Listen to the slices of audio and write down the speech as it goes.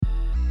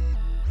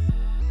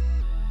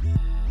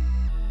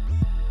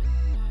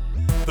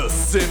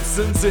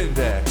Simpsons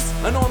Index,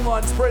 an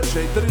online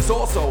spreadsheet that is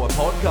also a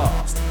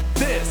podcast.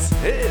 This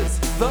is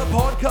the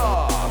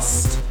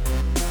podcast.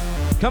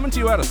 Coming to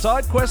you out of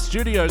SideQuest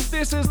Studios,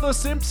 this is The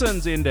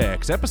Simpsons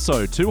Index,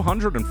 episode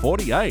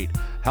 248.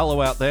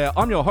 Hello out there,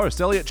 I'm your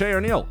host, Elliot J.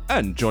 O'Neill,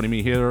 and joining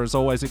me here as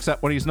always,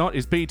 except when he's not,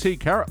 is BT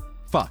Carrot.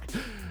 Fuck.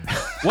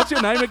 What's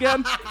your name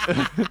again?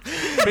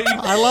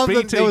 I love that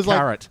BT there was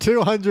Carrot. like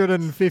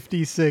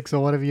 256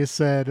 or whatever you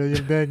said, and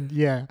then,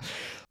 yeah.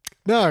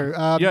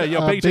 No,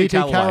 you're BT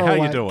Calloway. How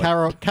you doing?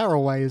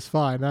 Caraway is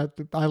fine.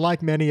 I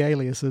like many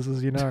aliases,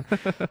 as you know.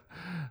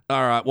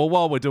 All right, well,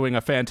 while we're doing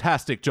a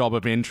fantastic job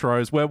of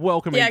intros, we're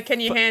welcoming... Yeah, can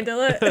you handle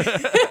it?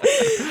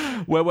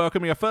 We're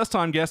welcoming a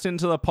first-time guest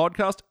into the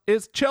podcast.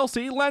 It's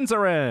Chelsea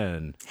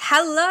Lanzarin.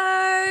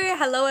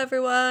 Hello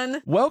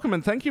everyone. Welcome,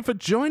 and thank you for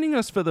joining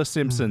us for the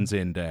Simpsons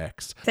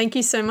Index. Thank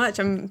you so much.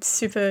 I'm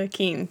super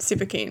keen.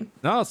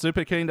 No,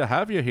 super keen to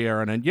have you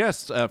here. And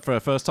yes, for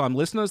first-time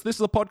listeners, this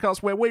is a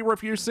podcast where we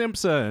review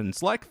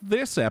Simpsons, like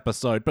this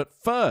episode. But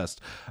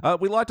first,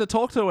 we like to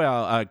talk to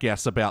our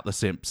guests about the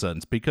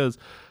Simpsons, because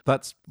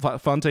that's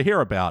fun to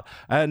hear about.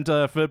 And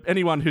for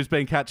anyone who's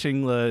been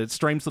catching the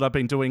streams that I've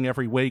been doing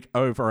every week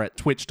over at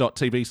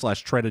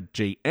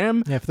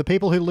twitch.tv/treadedgm. Yeah, for the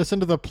people who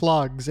listen to the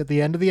plugs at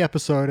the end of the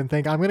episode and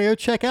think, I'm going to go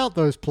check out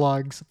those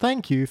plugs,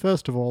 thank you,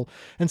 first of all.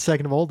 And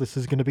second of all, this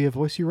is going to be a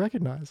voice you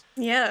recognize.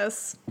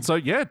 Yes. So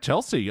yeah,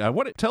 Chelsea,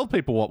 tell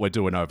people what we're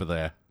doing over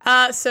there.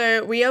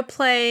 So we are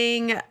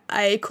playing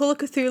a Call of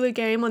Cthulhu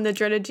game on the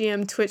Dreaded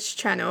GM Twitch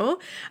channel.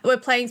 We're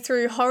playing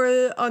through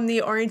Horror on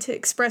the Orient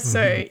Express.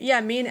 So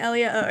yeah, me and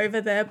Elliot are over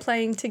there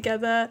playing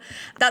together.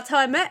 That's how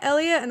I met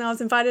Elliot, and I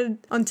was invited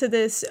onto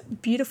this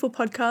beautiful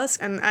podcast,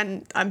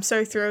 and I'm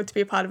so thrilled to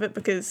be a part of it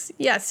because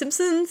yeah,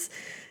 Simpsons,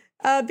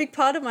 a big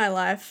part of my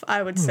life,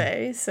 I would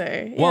say. So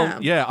yeah.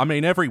 Well, yeah, I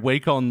mean, every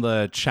week on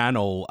the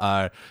channel,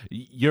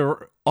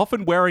 you're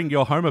often wearing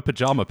your Homer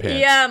pajama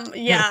pants.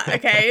 Yeah,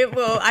 okay.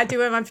 Well, I do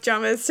wear my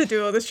pajamas to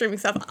do all the streaming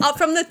stuff.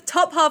 From the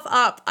top half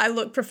up, I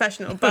look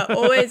professional, but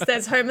always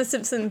there's Homer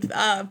Simpson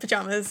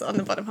pajamas on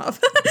the bottom half.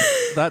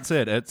 That's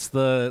it. It's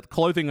the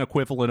clothing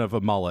equivalent of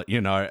a mullet,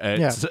 you know.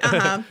 It's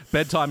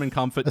bedtime and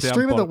comfort. A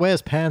streamer that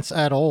wears pants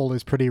at all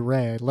is pretty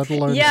rare, let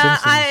alone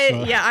Simpsons.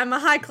 I'm a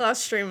high-class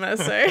streamer,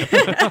 so...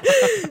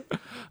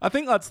 I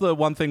think that's the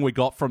one thing we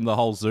got from the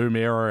whole Zoom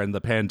era and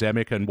the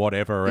pandemic and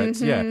whatever.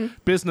 It's,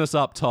 business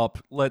up top.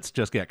 Let's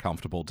just get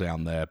comfortable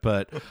down there.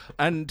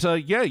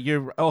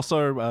 You're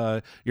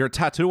also, you're a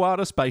tattoo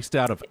artist based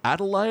out of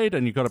Adelaide,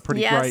 and you've got a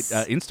pretty great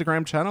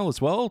Instagram channel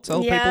as well.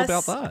 Tell people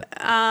about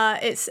that.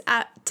 It's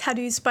at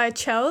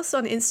tattoosbychels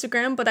on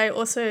Instagram, but I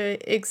also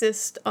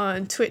exist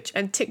on Twitch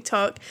and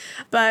TikTok.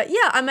 But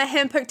yeah, I'm a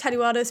hand-poked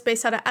tattoo artist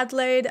based out of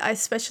Adelaide. I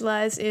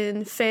specialize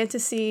in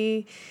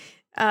fantasy,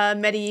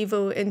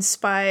 medieval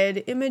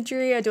inspired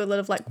imagery. I do a lot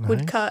of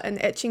woodcut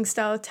and etching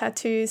style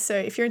tattoos. So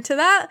if you're into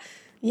that,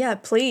 yeah,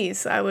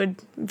 please, I would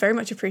very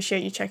much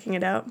appreciate you checking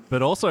it out.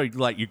 But also,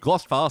 you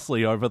glossed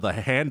fastly over the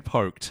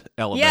hand-poked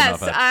element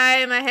of it. Yes,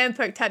 I'm a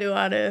hand-poked tattoo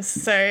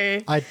artist, so...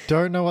 I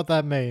don't know what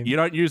that means. You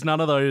don't use none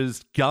of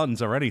those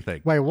guns or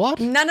anything. Wait, what?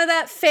 None of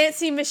that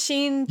fancy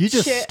machine You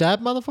just shit.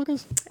 stab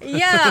motherfuckers?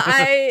 Yeah,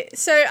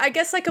 I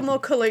guess a more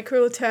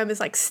colloquial term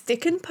is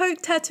stick and poke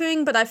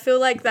tattooing, but I feel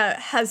like that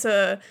has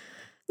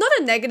not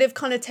a negative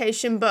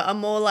connotation, but a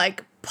more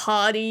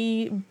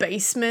party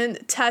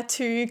basement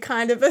tattoo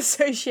kind of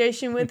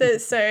association with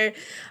it. So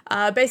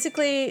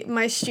basically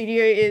my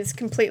studio is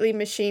completely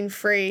machine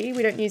free.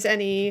 We don't use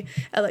any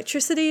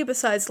electricity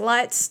besides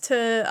lights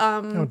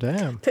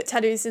to put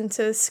tattoos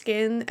into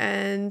skin,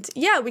 and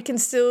yeah, we can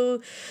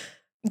still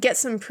get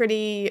some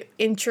pretty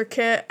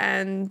intricate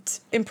and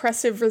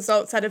impressive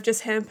results out of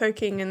just hand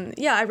poking, and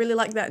yeah, I really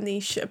like that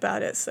niche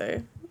about it.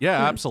 So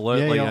yeah,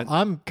 absolutely. Yeah,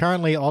 I'm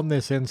currently on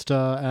this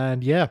Insta,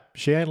 and yeah,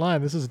 she ain't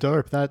lying. This is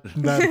dope. That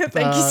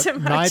Thank you so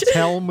much. knight's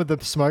helm with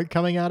the smoke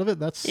coming out of it.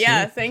 That's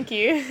sick. Thank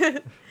you.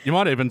 You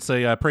might even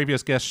see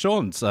previous guest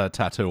Sean's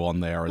tattoo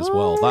on there as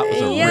well. That was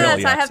a really I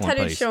have excellent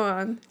tattooed piece.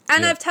 Sean.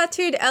 And I've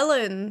tattooed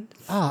Ellen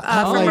from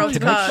Adelaide Rob's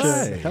connection.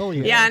 Cast. Hell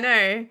yeah. Yeah, I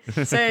know.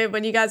 So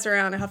when you guys are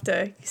around, I have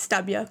to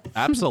stab you.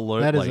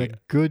 Absolutely. That is a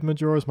good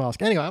Majora's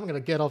Mask. Anyway, I'm going to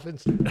get off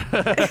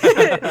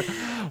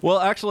Insta. Well,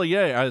 actually,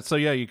 yeah. So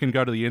yeah, you can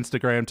go to the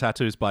Instagram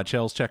Tattoos by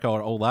Chels, check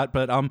out all that.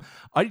 But I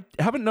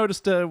haven't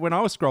noticed when I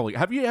was scrolling.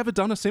 Have you ever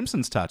done a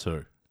Simpsons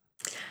tattoo?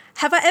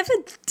 Have I ever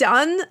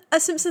done a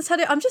Simpsons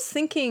tattoo? I'm just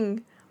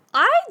thinking.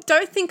 I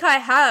don't think I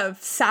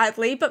have,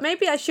 sadly, but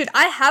maybe I should.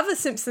 I have a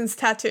Simpsons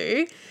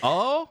tattoo.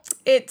 Oh?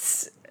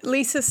 It's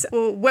Lisa...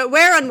 Well,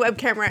 we're on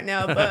webcam right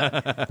now,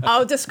 but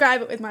I'll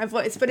describe it with my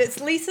voice. But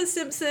it's Lisa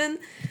Simpson,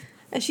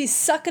 and she's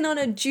sucking on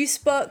a juice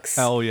box.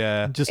 Hell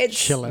yeah. Just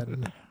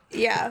chilling.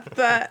 Yeah,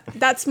 but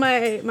that's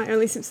my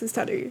only Simpsons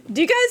tattoo.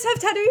 Do you guys have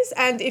tattoos?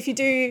 And if you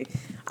do...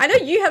 I know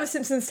you have a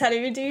Simpsons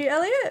tattoo. Do you,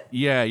 Elliot?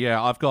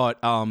 Yeah. I've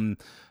got...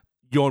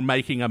 You're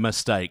making a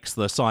mistake,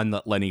 the sign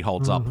that Lenny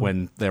holds up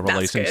when they're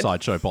releasing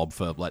Sideshow Bob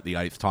for the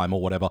 8th time or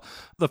whatever.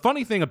 The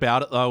funny thing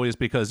about it, though, is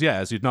because, yeah,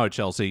 as you know,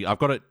 Chelsea, I've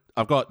got it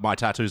I've got my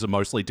tattoos are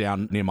mostly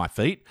down near my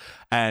feet,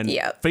 and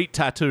Yep. feet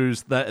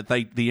tattoos,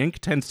 the ink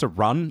tends to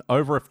run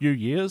over a few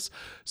years,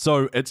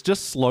 so it's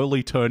just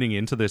slowly turning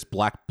into this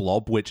black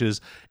blob, which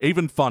is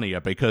even funnier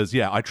because,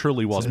 I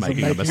truly was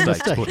making a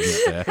mistake putting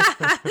it there.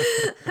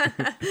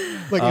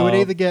 Look, it would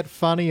either get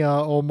funnier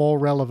or more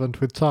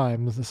relevant with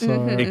time.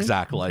 So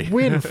Exactly.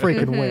 win,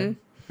 freaking win.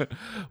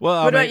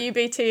 Well, What about you,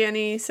 BT?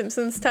 Any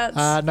Simpsons tats?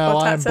 No,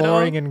 Or I am tats at all?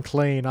 boring and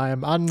clean. I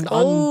am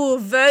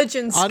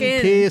Virgin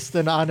skin. unpierced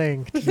and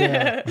uninked.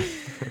 Yeah.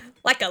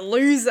 Like a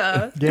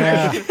loser.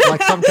 Yeah,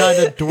 like some kind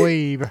of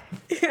dweeb.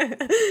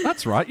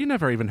 That's right. You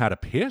never even had a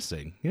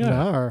piercing. Yeah.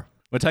 No.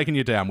 We're taking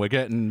you down. We're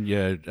getting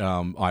your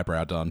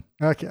eyebrow done.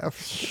 Okay.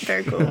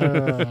 Very cool.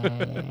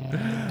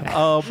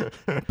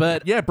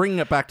 But bringing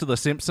it back to The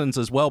Simpsons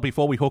as well,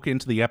 before we hook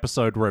into the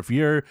episode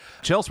review,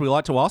 Chelsea, we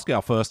like to ask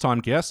our first-time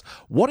guests,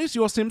 what is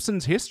your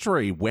Simpsons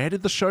history? Where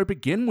did the show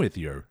begin with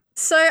you?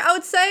 So I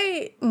would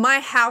say my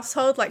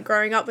household, like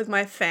growing up with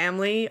my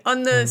family,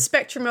 on the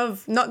spectrum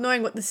of not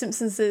knowing what The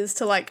Simpsons is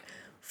to like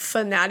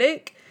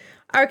fanatic,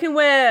 I reckon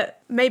we're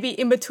maybe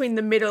in between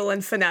the middle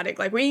and fanatic.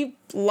 Like we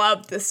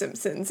loved The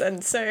Simpsons,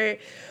 and so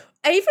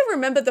I even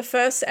remember the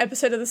first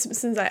episode of The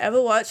Simpsons I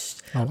ever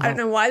watched. Oh, wow. I don't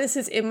know why this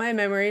is in my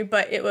memory,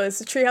 but it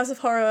was Treehouse of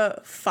Horror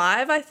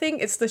 5, I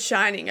think. It's the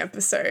Shining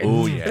episode.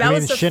 Oh, yeah. That You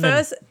was mean the Shannon.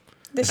 first.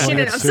 The wanna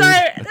Shannon. get I'm sued? sorry.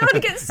 I want to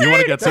get sued. You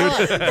want to get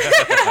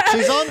sued?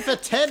 She's on for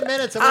 10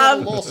 minutes and we're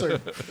on a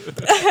lawsuit.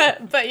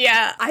 But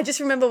yeah, I just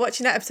remember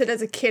watching that episode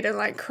as a kid and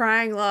like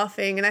crying,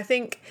 laughing. And I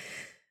think,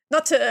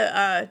 not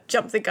to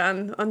jump the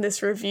gun on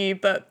this review,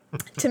 but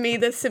to me,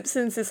 The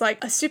Simpsons is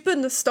like a super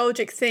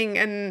nostalgic thing.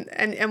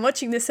 And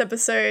watching this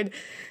episode,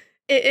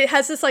 it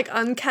has this like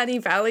uncanny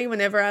valley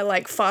whenever I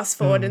like fast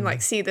forward and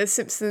like see The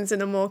Simpsons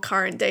in a more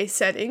current day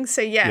setting.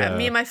 So yeah,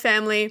 me and my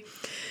family,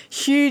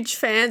 huge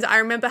fans. I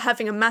remember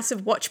having a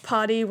massive watch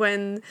party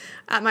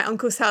at my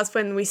uncle's house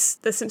when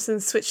The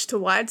Simpsons switched to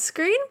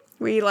widescreen.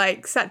 We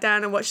like sat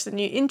down and watched the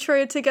new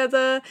intro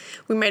together.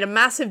 We made a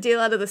massive deal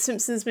out of the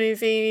Simpsons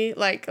movie,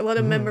 like a lot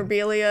of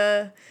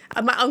memorabilia.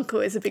 My uncle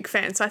is a big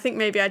fan, so I think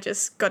maybe I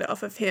just got it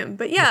off of him.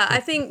 But yeah,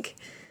 I think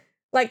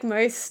like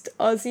most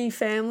Aussie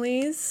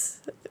families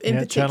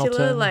in Channel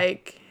particular, 10.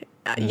 like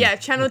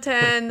Channel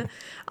 10.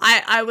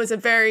 I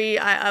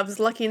was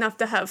lucky enough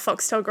to have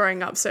Foxtel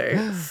growing up,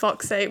 so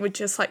Fox 8 would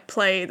just like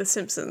play The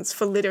Simpsons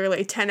for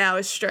literally 10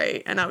 hours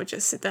straight, and I would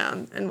just sit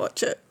down and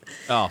watch it.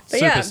 Oh, But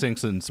Super yeah.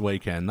 Simpsons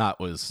weekend. That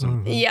was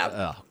awesome.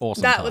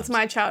 That times. was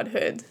my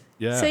childhood.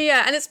 Yeah. So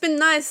yeah, and it's been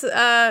nice.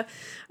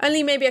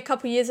 Only maybe a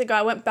couple years ago,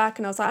 I went back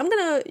and I was like, I'm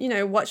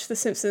gonna, watch The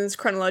Simpsons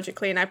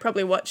chronologically, and I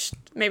probably watched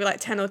maybe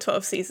like 10 or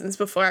 12 seasons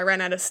before I ran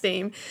out of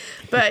steam.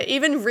 But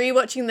even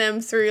rewatching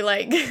them through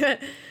like,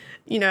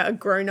 a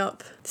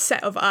grown-up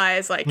set of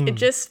eyes, like it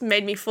just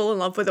made me fall in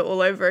love with it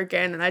all over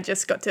again, and I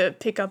just got to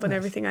pick up on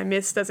everything I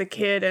missed as a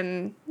kid,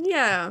 and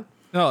yeah.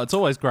 No, it's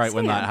always great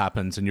when yeah. that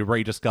happens and you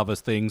rediscover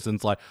things and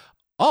it's like,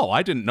 oh,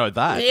 I didn't know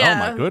that.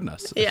 Yeah. Oh, my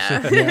goodness.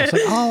 Yeah. It's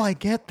like, oh, I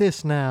get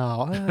this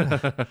now.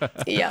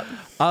 Yep.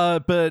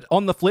 But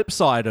on the flip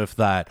side of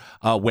that,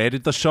 where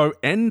did the show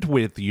end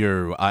with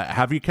you?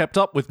 Have you kept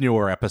up with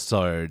newer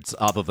episodes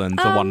other than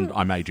the one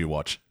I made you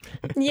watch?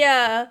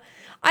 Yeah.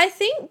 I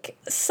think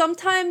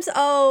sometimes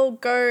I'll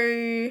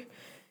go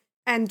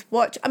and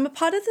watch. I'm a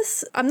part of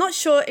this. I'm not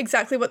sure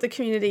exactly what the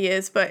community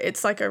is, but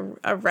it's like a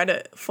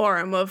Reddit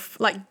forum of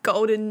like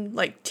golden,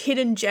 like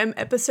hidden gem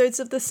episodes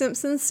of The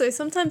Simpsons. So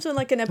sometimes when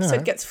like an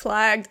episode gets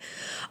flagged,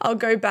 I'll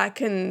go back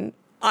and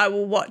I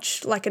will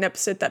watch like an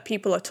episode that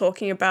people are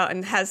talking about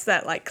and has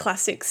that like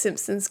classic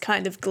Simpsons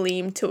kind of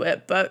gleam to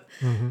it. But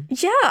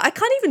yeah, I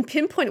can't even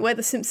pinpoint where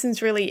The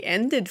Simpsons really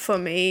ended for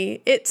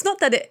me. It's not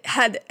that it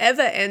had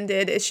ever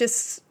ended. It's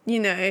just,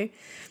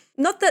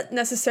 not that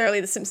necessarily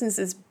The Simpsons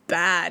is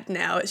bad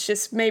now. It's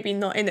just maybe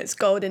not in its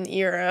golden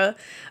era.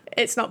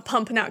 It's not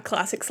pumping out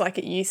classics like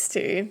it used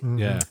to.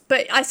 Yeah.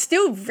 But I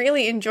still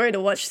really enjoy to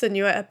watch the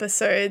newer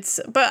episodes.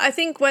 But I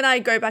think when I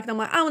go back and I'm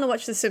like, I want to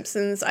watch The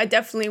Simpsons, I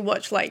definitely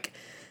watch like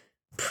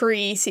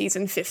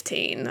pre-season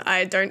 15.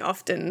 I don't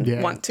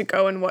often want to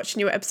go and watch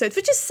newer episodes,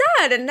 which is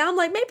sad. And now I'm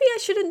like, maybe I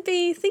shouldn't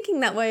be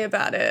thinking that way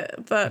about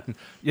it. But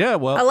Yeah,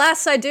 well,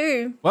 alas, I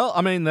do. well,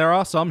 I mean, there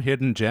are some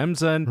hidden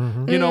gems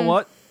and you know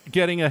what?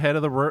 Getting ahead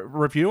of the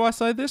review, I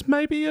say this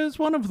maybe is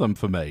one of them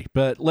for me.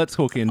 But let's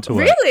hook into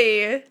it.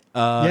 Really?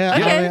 Yeah,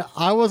 Okay. I mean,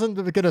 I wasn't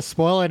going to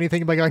spoil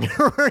anything by going,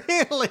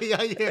 really?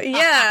 Are you?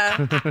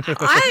 Yeah.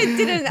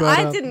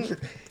 I didn't.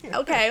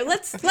 Okay,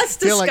 let's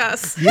Feel like-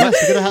 discuss.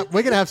 yes,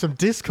 we're gonna have some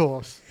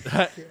discourse.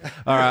 All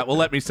right, well,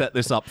 let me set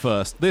this up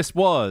first. This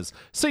was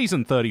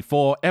Season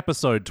 34,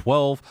 Episode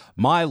 12,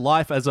 My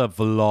Life as a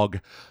Vlog.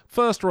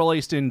 First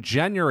released in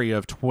January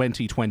of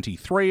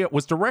 2023, it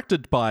was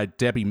directed by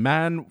Debbie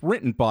Mann,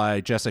 written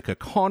by Jessica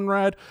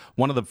Conrad,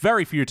 one of the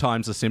very few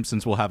times The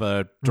Simpsons will have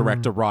a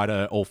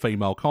director-writer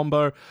all-female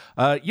combo.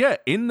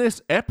 In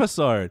this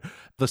episode,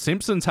 The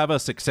Simpsons have a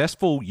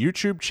successful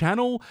YouTube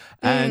channel,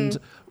 and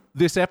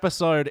this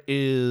episode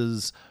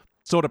is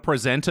sort of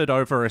presented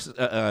over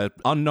a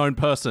unknown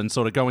person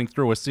sort of going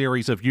through a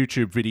series of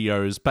YouTube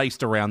videos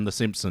based around The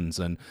Simpsons,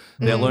 and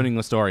they're learning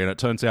the story, and it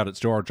turns out it's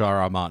George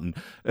R.R. Martin.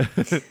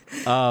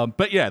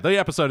 But yeah, the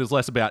episode is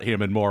less about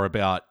him and more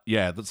about,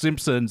 The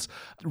Simpsons'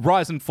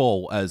 rise and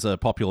fall as a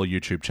popular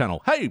YouTube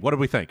channel. Hey, what do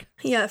we think?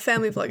 Yeah,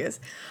 family vloggers.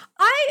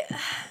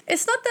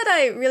 It's not that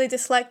I really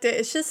disliked it.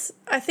 It's just,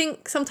 I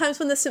think sometimes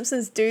when The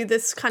Simpsons do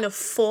this kind of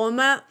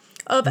format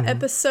of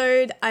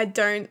episode, I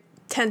don't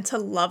tend to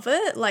love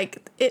it.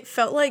 Like, it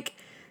felt like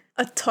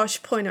a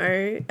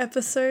Tosh.0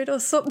 episode or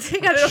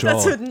something. I don't know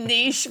if that's a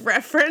niche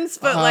reference,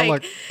 but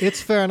look,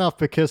 it's fair enough,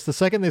 because the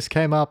second this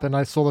came up and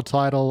I saw the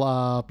title,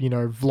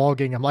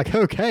 vlogging, I'm like,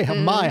 okay,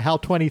 how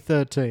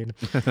 2013.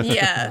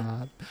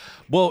 Yeah.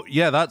 Well,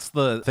 yeah, that's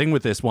the thing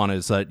with this one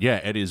is that,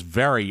 it is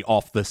very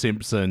off The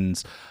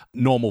Simpsons'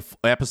 normal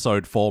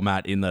episode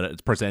format in that it's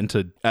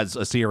presented as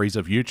a series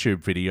of YouTube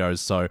videos.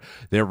 So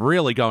they're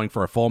really going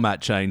for a format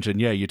change.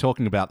 And you're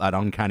talking about that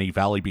uncanny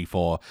valley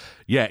before.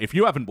 Yeah, if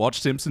you haven't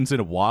watched Simpsons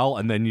in a while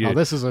and then you...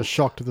 this is a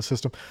shock to the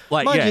system.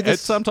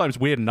 It's sometimes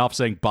weird enough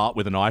saying Bart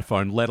with an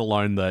iPhone, let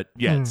alone that,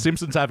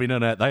 Simpsons have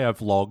internet, they have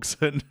vlogs.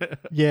 And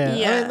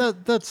I mean,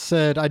 that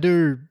said, I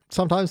do...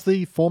 Sometimes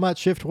the format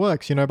shift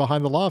works.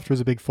 Behind the Laughter is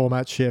a big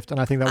format shift, and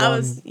I think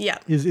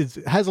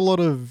that has a lot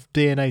of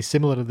DNA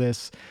similar to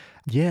this.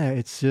 Yeah,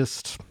 it's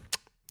just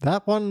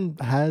that one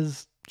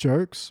has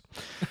jokes.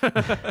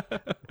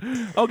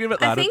 I'll give it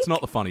that. It's not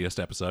the funniest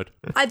episode.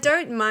 I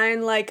don't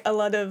mind a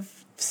lot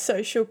of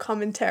social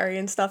commentary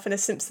and stuff in a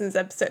Simpsons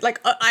episode.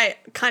 I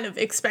kind of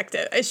expect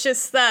it. It's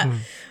just that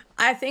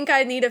I think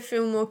I need to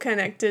feel more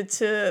connected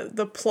to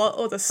the plot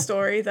or the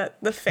story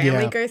that the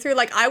family go through.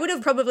 I would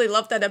have probably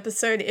loved that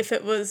episode if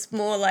it was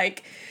more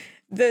like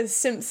the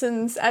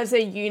Simpsons as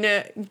a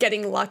unit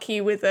getting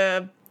lucky with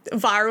a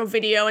viral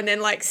video and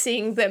then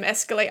seeing them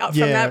escalate up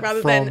from that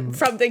rather than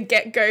from the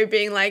get-go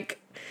being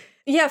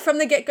from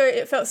the get-go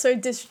it felt so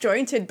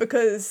disjointed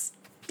because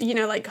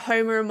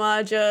Homer and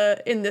Marge are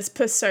in this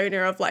persona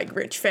of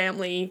rich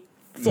family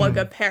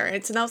vlogger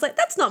parents, and I was like,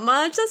 that's not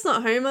Marge, that's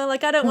not Homer. I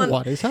don't want...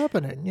 What is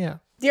happening? Yeah.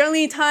 The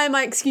only time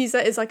I excuse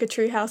that is a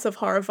Treehouse of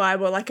Horror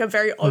vibe or a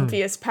very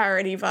obvious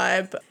parody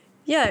vibe.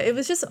 Yeah, it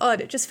was just odd.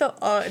 It just felt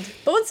odd.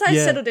 But once I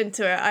settled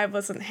into it, I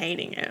wasn't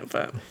hating it.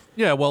 But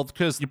yeah, well,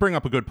 because you bring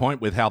up a good point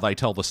with how they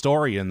tell the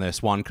story in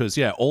this one, because,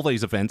 all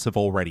these events have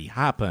already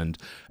happened.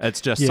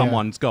 It's just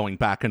someone's going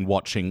back and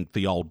watching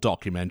the old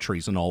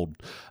documentaries and old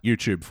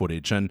YouTube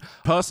footage. And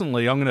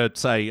personally, I'm going to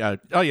say,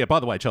 by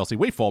the way, Chelsea,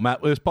 we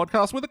format this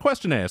podcast with a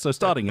questionnaire. So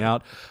starting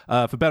out,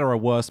 for better or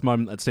worse,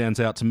 moment that stands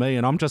out to me,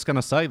 and I'm just going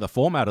to say the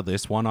format of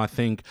this one, I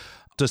think...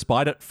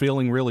 Despite it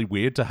feeling really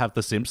weird to have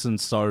The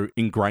Simpsons so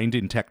ingrained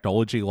in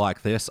technology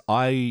like this,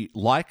 I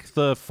like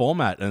the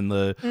format and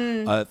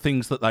the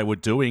things that they were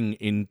doing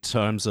in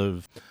terms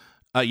of,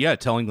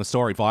 telling the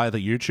story via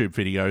the YouTube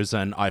videos.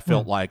 And I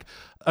felt like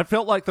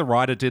the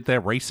writer did their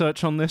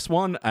research on this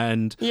one,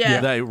 and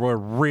they were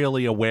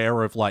really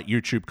aware of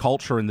YouTube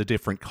culture and the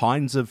different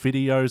kinds of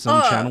videos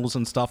and channels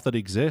and stuff that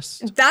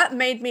exist. That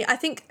made me, I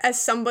think,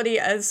 as somebody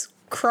as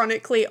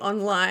chronically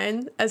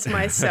online as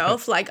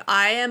myself,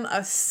 I am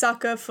a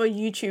sucker for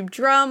YouTube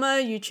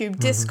drama, YouTube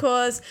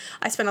discourse.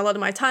 I spend a lot of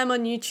my time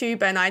on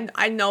YouTube, and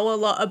I know a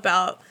lot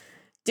about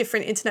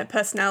different internet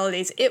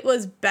personalities. It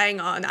was bang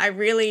on. I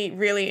really,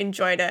 really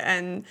enjoyed it.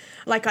 And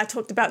I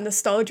talked about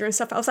nostalgia and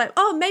stuff, I was like,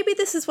 oh, maybe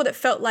this is what it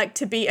felt like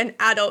to be an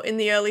adult in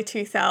the early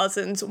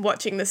 2000s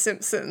watching The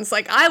Simpsons.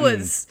 I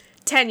was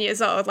 10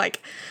 years old.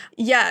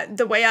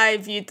 The way I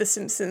viewed The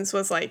Simpsons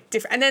was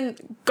different. And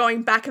then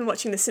going back and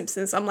watching The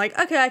Simpsons, I'm like,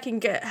 okay, I can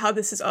get how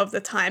this is of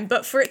the time.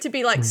 But for it to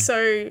be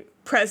so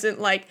present,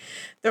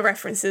 the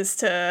references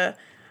to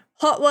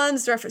Hot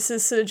Ones, the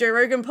references to the Joe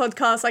Rogan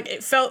podcast,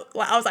 it felt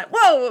I was like,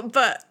 whoa.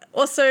 But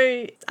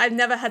also, I've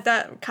never had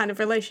that kind of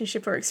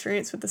relationship or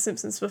experience with The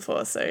Simpsons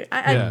before. So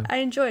I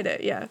enjoyed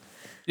it. Yeah.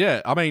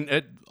 Yeah, I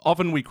mean,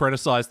 often we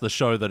criticize the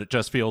show that it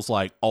just feels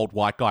like old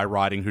white guy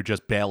writing who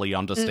just barely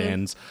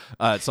understands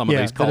some of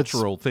these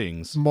cultural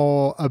things.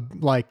 More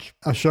like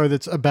a show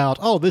that's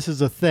about, this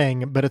is a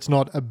thing, but it's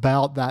not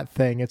about that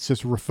thing. It's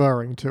just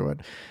referring to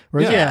it.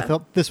 Whereas, I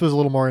felt this was a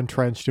little more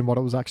entrenched in what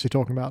it was actually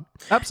talking about.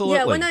 Absolutely.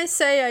 Yeah, when I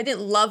say I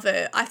didn't love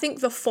it, I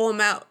think the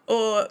format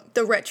or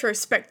the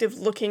retrospective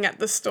looking at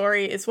the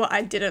story is what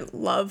I didn't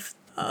love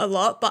a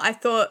lot. But I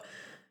thought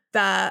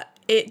that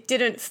it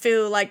didn't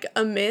feel like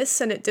a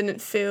miss, and it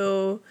didn't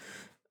feel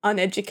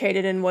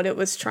uneducated in what it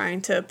was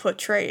trying to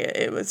portray.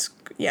 It was,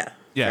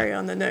 very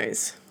on the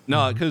nose.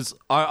 No, because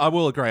I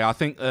will agree. I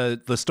think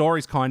the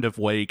story's kind of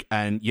weak,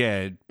 and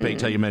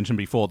Peter, you mentioned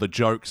before, the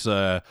jokes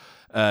are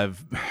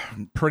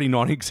pretty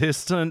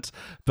non-existent.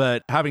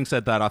 But having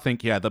said that, I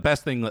think, the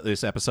best thing that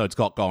this episode's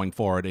got going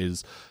for it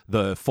is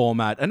the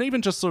format, and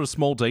even just sort of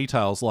small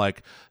details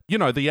like,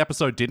 the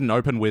episode didn't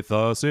open with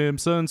The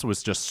Simpsons,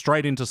 was just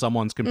straight into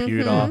someone's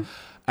computer.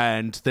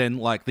 And then,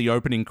 the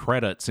opening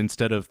credits,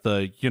 instead of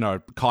the,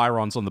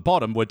 chyrons on the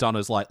bottom, were done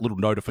as, little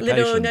notifications.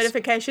 Little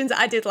notifications.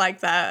 I did like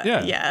that.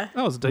 Yeah.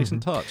 That was a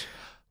decent touch.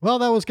 Well,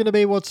 that was going to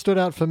be what stood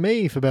out for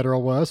me, for better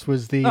or worse,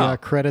 was the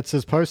credits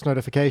as post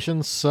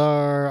notifications. So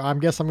I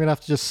guess I'm going to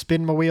have to just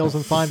spin my wheels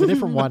and find a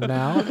different one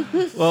now.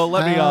 Well,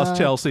 let me ask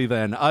Chelsea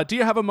then. Do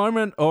you have a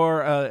moment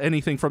or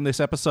anything from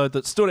this episode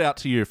that stood out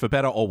to you for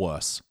better or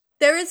worse?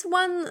 There is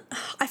one.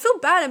 I feel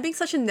bad. I'm being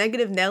such a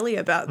negative Nelly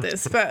about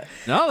this, but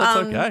no, that's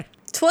okay.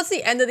 Towards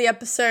the end of the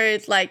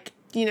episode, like,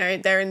 you know,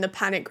 they're in the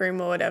panic room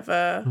or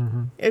whatever,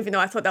 even though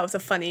I thought that was a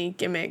funny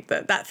gimmick,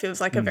 that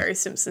feels like a very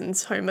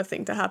Simpsons Homer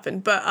thing to happen.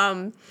 But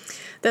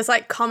there's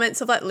like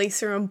comments of like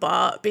Lisa and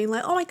Bart being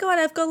like, oh my God,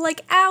 I've gone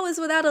like hours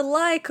without a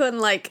like, and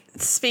like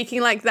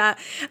speaking like that.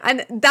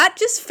 And that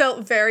just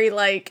felt very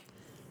like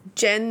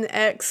Gen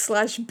X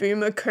 /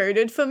 boomer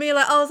coded for me.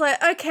 Like, I was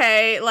like,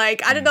 okay,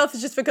 like, I don't know if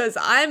it's just because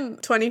I'm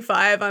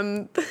 25,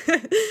 I'm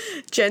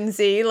Gen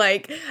Z.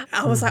 Like,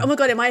 I was like, oh my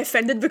God, am I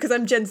offended because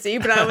I'm Gen Z?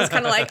 But I was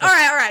kind of like, all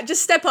right,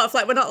 just step off.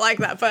 Like, we're not like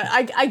that. But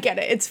I get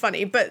it. It's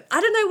funny. But I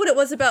don't know what it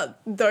was about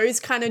those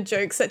kind of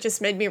jokes that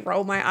just made me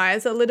roll my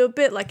eyes a little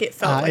bit. Like, it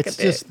felt like a bit.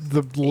 It's just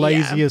the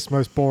laziest,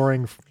 most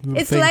boring thing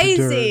it's lazy.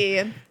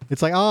 To do.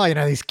 It's like, oh, you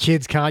know, these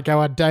kids can't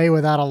go a day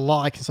without a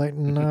like. It's like,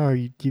 no,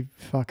 you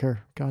fucker.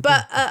 God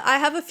but I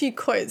have a few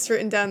quotes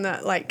written down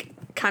that, like,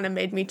 kind of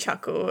made me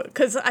chuckle.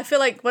 Because I feel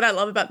like what I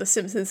love about The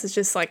Simpsons is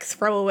just, like,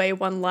 throwaway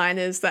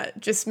one-liners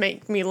that just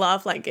make me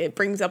laugh. Like, it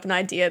brings up an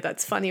idea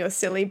that's funny or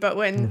silly. But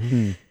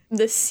when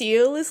the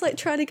seal is, like,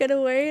 trying to get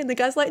away and the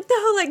guy's like,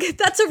 no, like,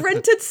 that's a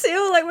rented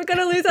seal. Like, we're going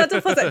to lose our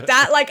deposit.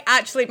 That, like,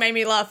 actually made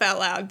me laugh out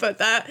loud. But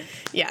that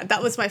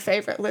was my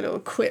favorite little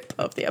quip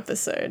of the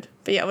episode.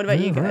 But yeah, what about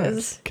you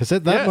guys? Because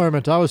at that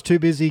moment, I was too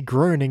busy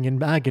groaning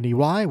in agony.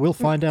 Why? We'll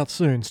find out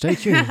soon. Stay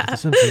tuned with the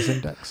Simpsons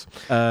Index.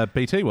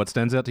 BT, what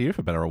stands out to you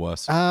for better or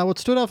worse? What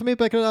stood out for me,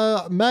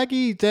 Becca,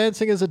 Maggie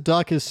dancing as a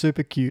duck is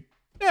super cute.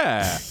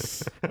 Yeah.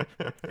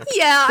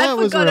 Yeah, I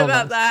forgot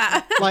about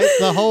that. Like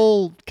the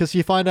whole, because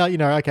you find out, you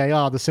know, okay,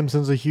 the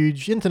Simpsons are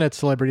huge internet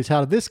celebrities.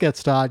 How did this get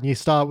started? And you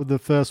start with the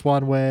first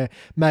one where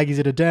Maggie's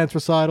at a dance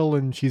recital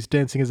and she's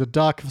dancing as a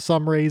duck for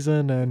some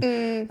reason,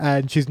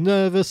 and she's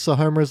nervous. So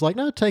Homer is like,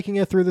 no, taking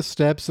her through the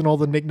steps and all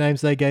the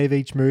nicknames they gave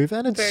each move,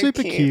 and it's very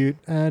super cute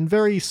and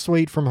very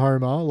sweet from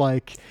Homer.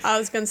 Like, I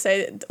was going to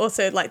say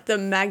also like the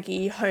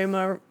Maggie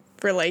Homer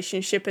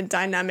relationship and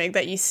dynamic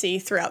that you see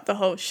throughout the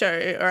whole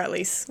show, or at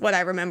least what I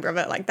remember of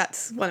it, like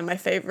that's one of my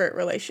favorite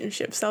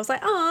relationships. So I was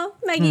like, oh,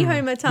 Maggie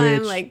Homer time,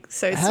 which like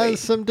so has sweet.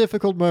 Some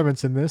difficult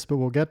moments in this, but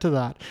we'll get to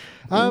that.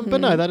 But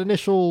no, that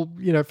initial,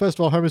 you know, first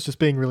of all, Homer's just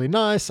being really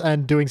nice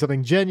and doing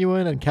something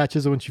genuine and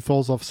catches her when she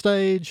falls off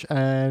stage,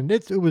 and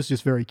it was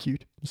just very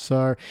cute.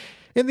 So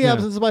in the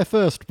absence of my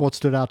first, what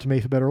stood out to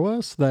me for better or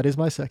worse, that is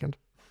my second.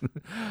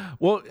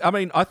 Well, I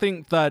mean, I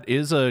think that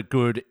is a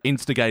good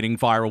instigating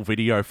viral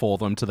video for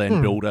them to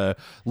then build a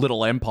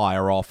little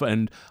empire off.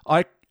 And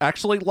I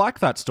actually like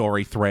that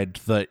story thread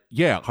that,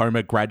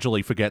 Homer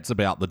gradually forgets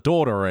about the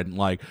daughter and,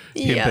 like,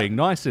 him being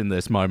nice in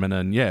this moment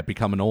and,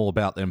 becoming all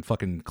about them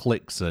fucking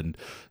clicks and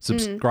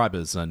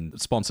subscribers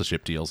and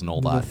sponsorship deals and all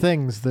that. The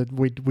things that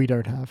we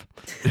don't have.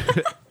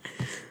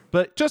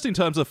 But just in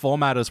terms of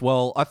format as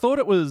well, I thought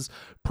it was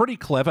pretty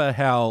clever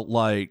how,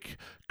 like,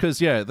 because,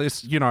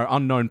 this,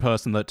 unknown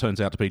person that turns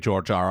out to be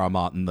George R.R.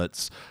 Martin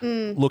that's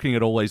looking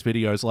at all these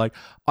videos, like,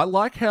 I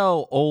like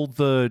how all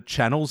the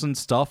channels and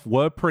stuff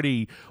were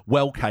pretty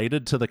well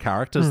catered to the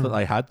characters that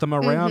they had them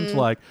around.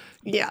 Like,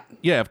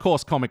 of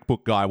course, Comic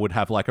Book Guy would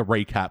have, like, a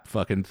recap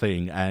fucking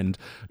thing. And,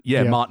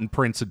 Martin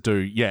Prince would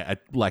do,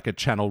 like a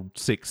Channel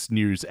 6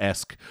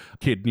 News-esque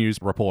kid news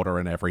reporter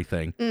and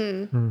everything.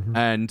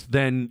 And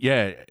then,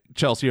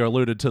 Chelsea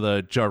alluded to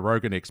the Joe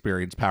Rogan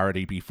Experience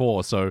parody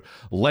before, so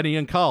Lenny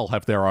and Carl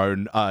have their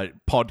own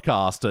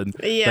podcast and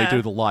they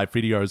do the live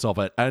videos of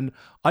it. And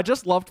I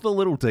just loved the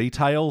little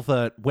detail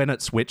that when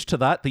it switched to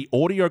that, the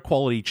audio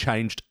quality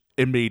changed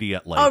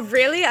immediately. Oh,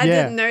 really? I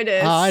didn't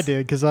notice. I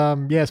did, because,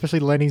 especially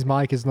Lenny's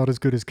mic is not as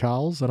good as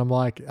Carl's, and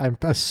I'm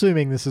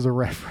assuming this is a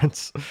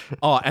reference.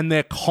 And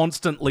they're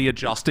constantly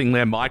adjusting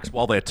their mics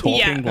while they're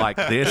talking like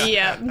this.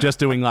 Just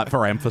doing that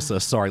for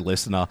emphasis. Sorry,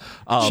 listener.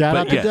 Shout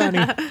out to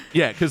Danny.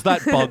 Because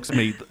that bugs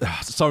me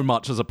so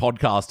much as a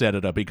podcast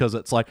editor, because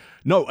it's like,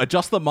 no,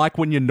 adjust the mic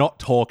when you're not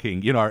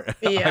talking.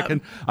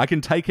 I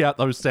can take out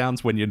those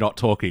sounds when you're not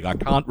talking. I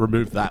can't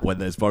remove that when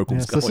there's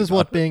vocals going This is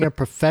what being a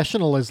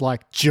professional is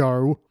like,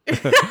 Joe.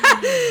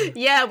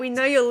 We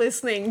know you're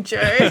listening,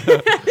 Joe.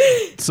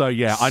 So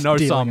I know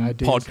some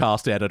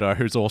podcast editor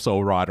who's also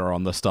a writer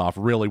on the staff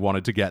really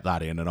wanted to get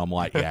that in, and I'm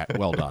like,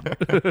 well done.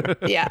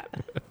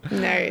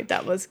 No,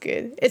 that was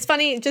good. It's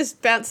funny,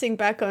 just bouncing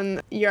back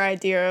on your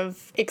idea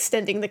of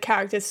extending the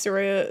characters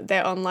through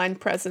their online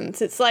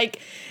presence. It's like,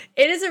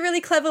 it is a really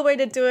clever way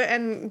to do it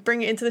and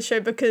bring it into the show,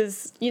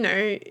 because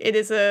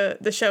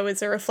the show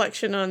is a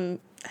reflection on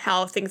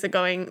how things are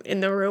going in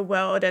the real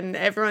world, and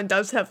everyone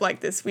does have like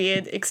this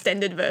weird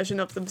extended version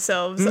of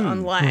themselves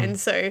online.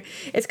 So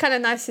it's kind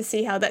of nice to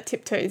see how that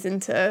tiptoes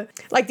into,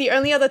 like, the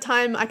only other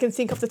time I can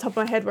think off the top of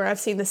my head where I've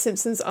seen The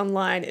Simpsons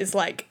online is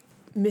like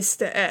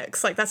Mr.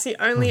 X. Like, that's the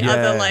only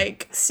other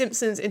like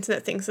Simpsons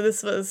internet thing. So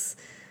this was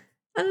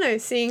I don't know,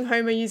 seeing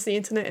Homer use the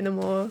internet in a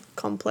more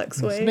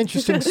complex way. It's an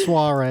interesting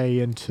soiree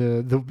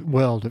into the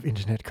world of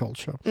internet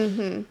culture.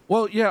 Mm-hmm.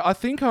 Well, yeah, I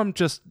think I'm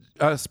just,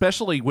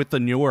 especially with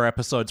the newer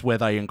episodes where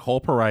they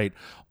incorporate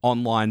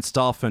online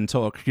stuff and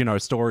talk,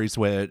 stories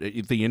where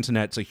the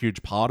internet's a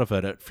huge part of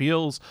it, it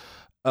feels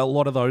a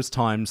lot of those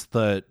times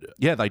that,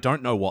 they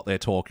don't know what they're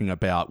talking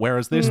about.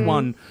 Whereas this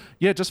one,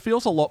 just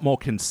feels a lot more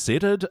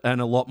considered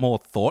and a lot more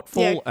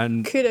thoughtful.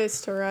 And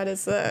kudos to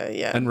writers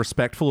there, and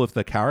respectful of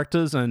the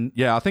characters. And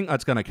I think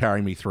that's going to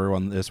carry me through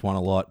on this one a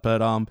lot.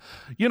 But, on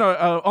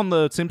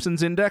the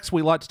Simpsons Index,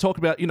 we like to talk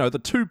about,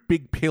 the two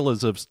big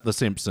pillars of The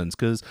Simpsons,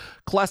 because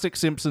classic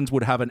Simpsons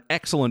would have an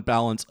excellent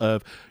balance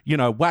of,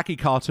 wacky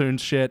cartoon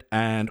shit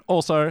and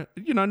also,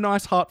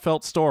 nice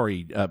heartfelt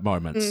story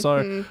moments.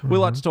 So we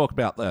like to talk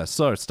about this.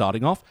 So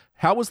starting off,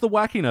 how was the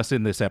wackiness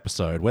in this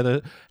episode?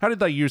 How did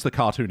they use the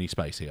cartoony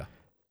space here?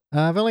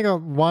 I've only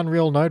got one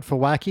real note for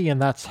wacky, and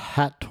that's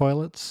hat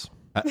toilets.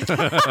 So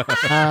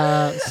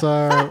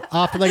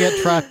after they get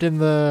trapped in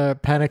the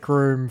panic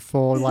room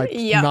for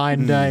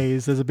 9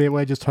 days, there's a bit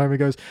where just Homer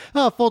goes,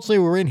 fortunately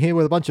we're in here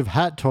with a bunch of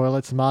hat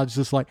toilets, and Marge's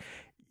just like,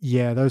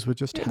 yeah, those were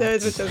just hats.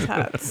 Those were just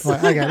hats.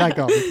 Okay, that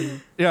got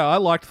me. Yeah, I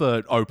liked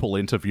the Opal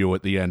interview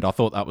at the end. I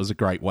thought that was a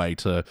great way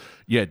to,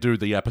 do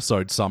the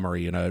episode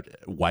summary in a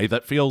way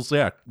that feels,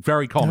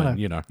 very common,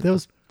 There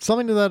was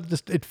something to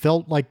that, it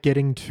felt like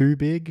getting too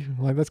big.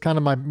 Like, that's kind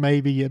of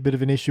maybe a bit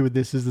of an issue with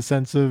this, is the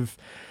sense of,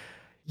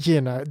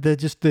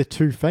 they're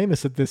too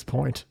famous at this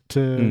point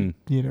to,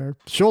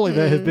 surely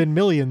there have been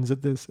millions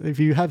at this. If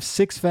you have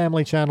 6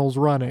 family channels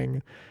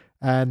running,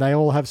 and they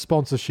all have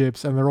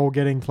sponsorships and they're all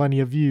getting plenty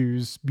of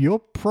views, you're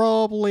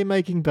probably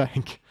making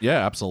bank.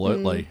 Yeah,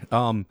 absolutely.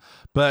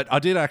 But I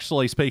did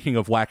actually, speaking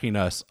of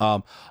wackiness,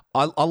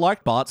 I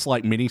liked Bart's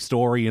mini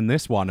story in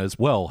this one as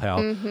well, how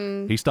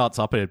he starts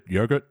up a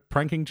yogurt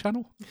pranking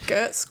channel.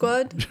 Gert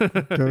Squad.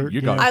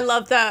 You go. I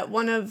love that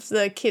one of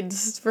the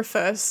kids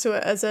refers to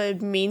it as a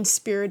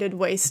mean-spirited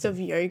waste of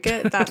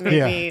yogurt. That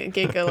made me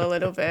giggle a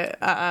little bit.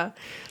 But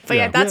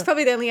that's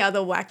probably the only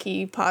other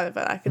wacky part of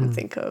it I can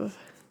think of.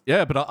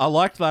 Yeah, but I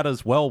liked that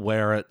as well,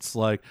 where it's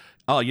like,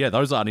 oh yeah,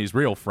 those aren't his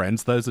real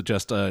friends. Those are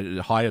just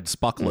hired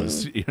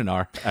spucklers,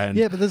 And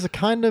but there's a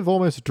kind of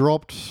almost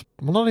dropped,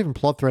 well, not even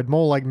plot thread,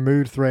 more like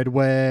mood thread,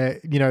 where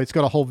it's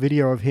got a whole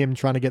video of him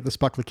trying to get the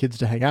Spuckler kids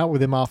to hang out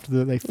with him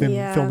after they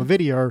film the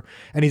video,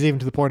 and he's even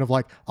to the point of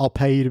I'll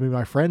pay you to be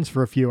my friends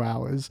for a few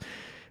hours.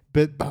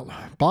 But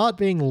Bart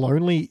being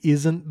lonely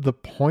isn't the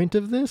point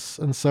of this,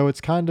 and so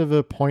it's kind of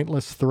a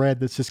pointless thread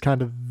that's just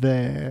kind of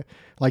there.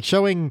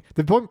 Showing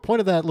the point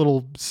of that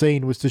little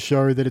scene was to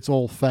show that it's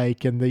all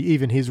fake, and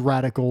even his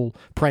radical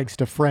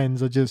prankster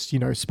friends are just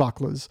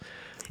spucklers.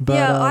 But,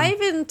 I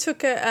even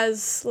took it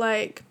as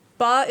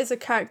Bart is a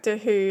character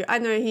who, I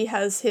know he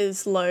has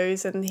his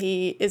lows and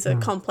he is a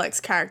complex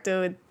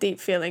character with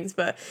deep feelings,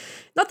 but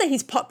not that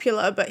he's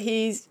popular, but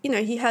he's,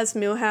 he has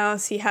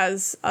Milhouse, he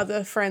has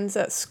other friends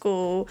at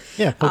school.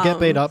 Yeah, he'll get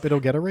beat up, it'll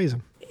get a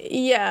reason.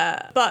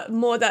 Yeah, but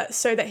more that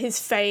so that his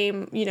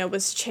fame,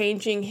 was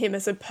changing him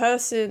as a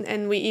person.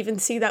 And we even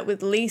see that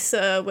with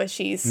Lisa, where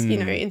she's,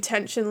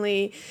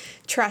 intentionally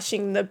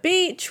trashing the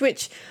beach,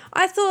 which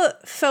I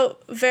thought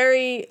felt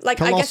very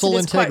colossal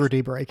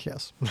integrity break,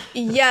 yes.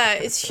 Yeah,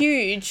 it's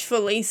huge for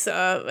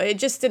Lisa. It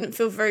just didn't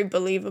feel very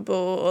believable,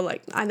 or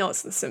I know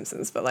it's The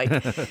Simpsons, but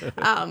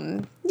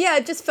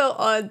it just felt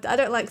odd. I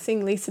don't like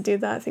seeing Lisa do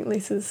that. I think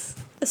Lisa's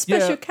a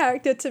special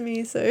character to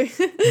me, so.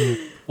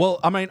 Well,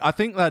 I mean, I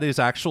think that is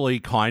actually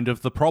kind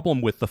of the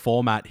problem with the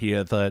format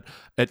here, that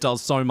it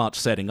does so much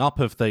setting up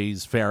of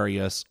these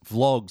various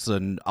vlogs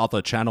and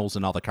other channels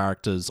and other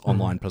characters'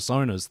 online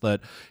personas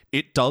that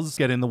it does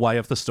get in the way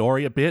of the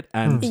story a bit,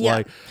 and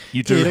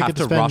you do have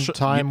to rush it.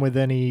 Time with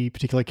any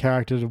particular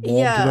character to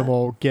warm to them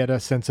or get a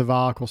sense of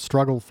arc or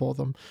struggle for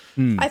them.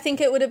 I think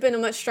it would have been a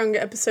much stronger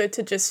episode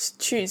to just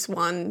choose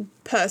one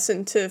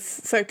person to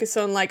focus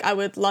on. I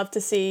would love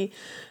to see,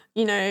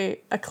 a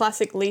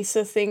classic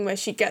Lisa thing where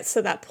she gets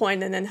to that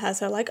point and then has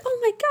her oh my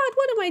God,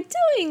 what am I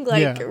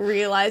doing?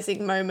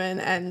 Realizing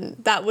moment, and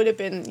that would have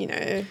been,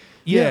 I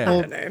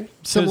don't know.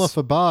 Similar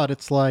for Bart,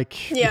 it's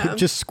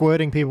just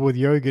squirting people with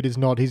yogurt is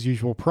not his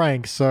usual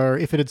prank. So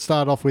if it had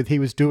started off with he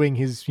was doing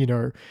his,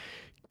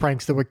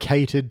 pranks that were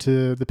catered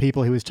to the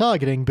people he was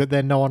targeting, but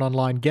then no one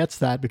online gets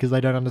that because they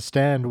don't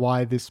understand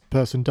why this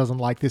person doesn't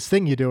like this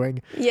thing you're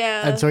doing.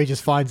 Yeah. And so he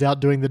just finds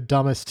out doing the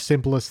dumbest,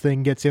 simplest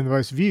thing gets him the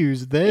most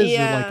views. There's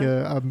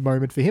a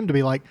moment for him to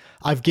be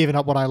I've given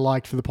up what I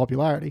liked for the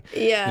popularity.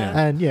 Yeah.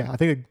 And I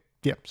think...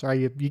 Yeah,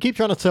 sorry, you keep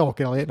trying to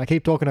talk, Elliot, and I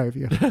keep talking over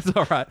you. That's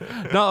all right.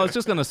 No, I was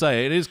just going to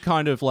say, it is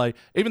kind of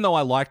even though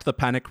I liked the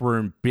panic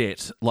room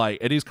bit,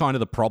 it is kind of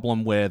the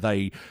problem where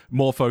they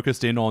more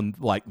focused in on,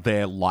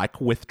 their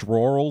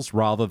withdrawals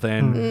rather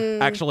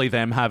than actually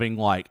them having,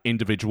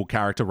 individual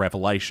character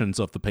revelations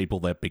of the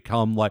people they've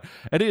become.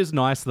 It is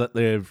nice that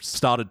they've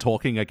started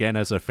talking again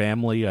as a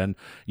family, and,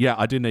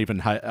 I didn't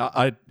even...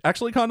 I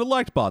actually kind of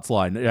liked Bart's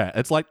line. Yeah,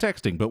 it's like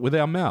texting, but with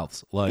our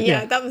mouths.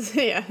 That was...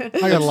 Yeah. I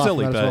got a laugh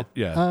silly, at that as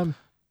but, well.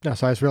 No,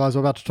 so I just realised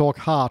we're about to talk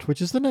heart,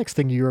 which is the next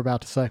thing you were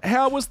about to say.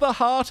 How was the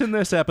heart in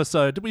this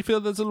episode? Did we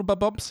feel there's little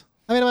bumps?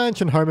 I mean, I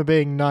mentioned Homer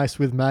being nice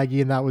with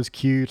Maggie, and that was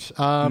cute.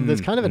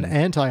 There's kind of an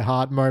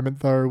anti-heart moment,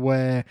 though,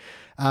 where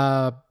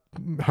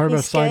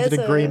Homer signs an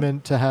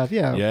agreement to have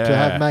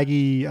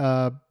Maggie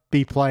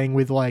be playing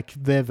with like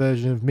their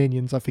version of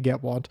Minions. I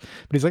forget what,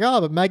 but he's like,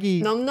 but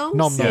Maggie Nom Noms.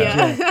 Nom Noms.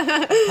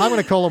 Yeah. I'm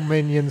gonna call them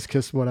Minions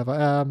because whatever.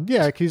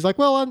 Cause he's like,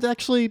 well,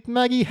 actually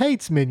Maggie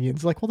hates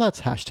Minions. Like, well,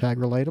 that's hashtag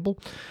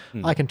relatable.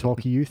 I can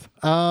talk youth.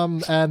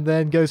 And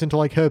then goes into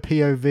like her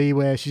POV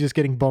where she's just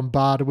getting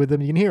bombarded with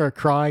them. You can hear her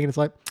crying, and it's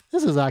like,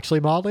 this is actually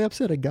mildly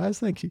upsetting, guys.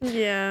 Thank you.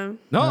 Yeah.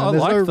 No, I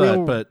like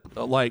that,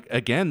 but like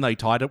again, they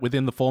tied it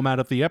within the format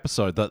of the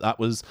episode. That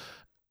was.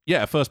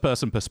 Yeah,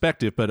 first-person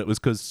perspective, but it was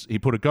because he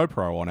put a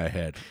GoPro on her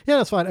head. Yeah,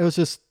 that's fine. It was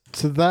just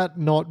to that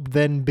not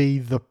then be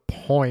the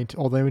point,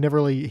 although he never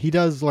really... He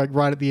does, like,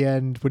 right at the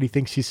end, when he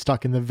thinks she's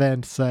stuck in the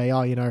vent, say,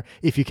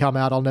 if you come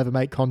out, I'll never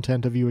make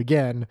content of you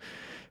again.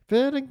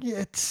 But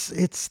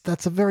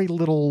that's a very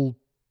little,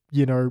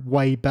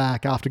 way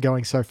back after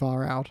going so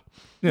far out.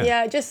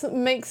 Yeah, it just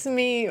makes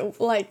me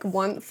like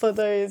want for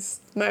those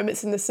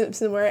moments in The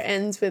Simpsons where it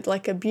ends with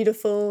like a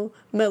beautiful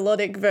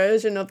melodic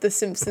version of The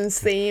Simpsons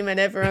theme and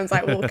everyone's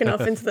like walking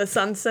off into the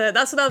sunset.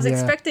 That's what I was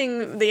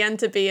expecting the end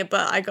to be,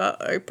 but I got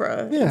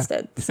Oprah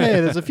instead. So. Hey,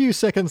 there's a few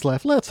seconds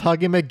left. Let's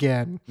hug him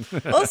again.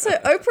 Also,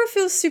 Oprah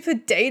feels super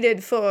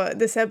dated for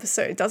this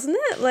episode, doesn't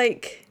it?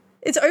 Like,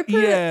 is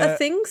Oprah a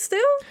thing still?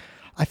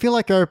 I feel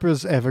like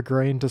Oprah's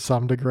evergreen to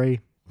some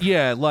degree.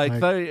 Yeah,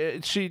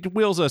 she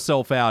wheels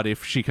herself out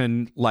if she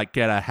can, like,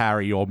 get a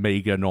Harry or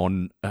Meghan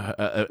on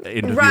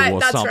interview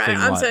or something like that.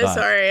 I'm so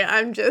sorry.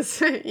 I'm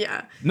just,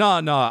 No,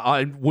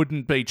 I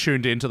wouldn't be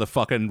tuned into the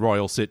fucking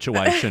royal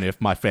situation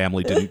if my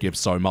family didn't give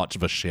so much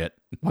of a shit.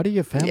 Why do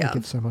your family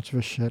give so much of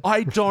a shit?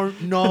 I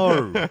don't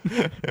know.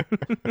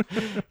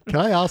 Can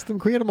I ask them?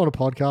 Can we get them on a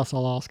podcast?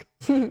 I'll ask.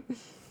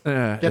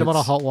 Get him on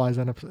a Hot Wise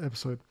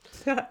episode.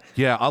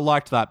 Yeah, I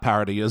liked that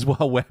parody as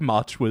well, where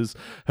March was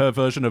her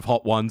version of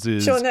Hot Ones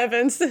is Sean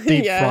Evans.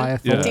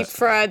 Deep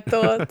fried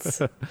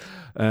thoughts.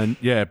 And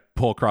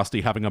poor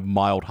Krusty having a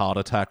mild heart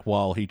attack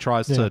while he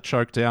tries to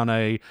choke down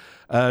a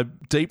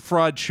deep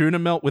fried tuna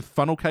melt with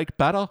funnel cake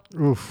batter.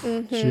 Oof,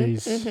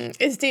 jeez.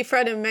 It's deep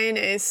fried in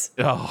mayonnaise.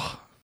 Oh.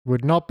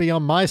 Would not be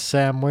on my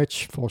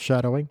sandwich,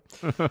 foreshadowing.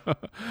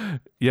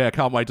 Yeah,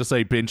 can't wait to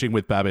see Binging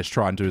with Babish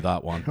try and do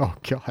that one. Oh,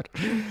 God.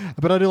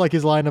 But I do like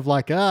his line of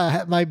like,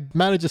 my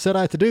manager said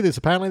I had to do this.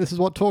 Apparently this is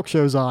what talk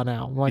shows are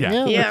now. I'm like,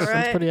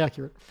 that's pretty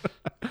accurate.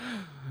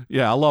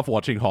 Yeah, I love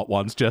watching Hot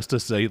Ones just to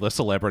see the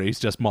celebrities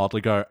just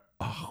mildly go,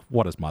 oh,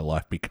 what has my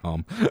life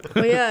become?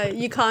 Well, yeah,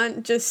 you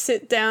can't just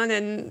sit down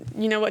and,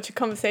 watch a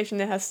conversation.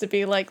 There has to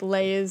be like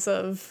layers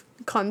of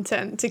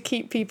content to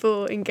keep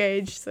people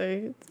engaged.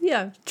 So,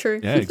 yeah, true.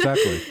 Yeah,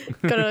 exactly.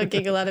 Got a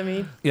giggle out of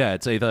me. Yeah,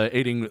 it's either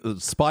eating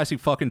spicy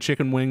fucking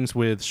chicken wings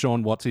with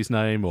Sean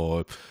What's-His-Name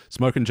or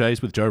smoking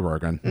J's with Joe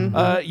Rogan.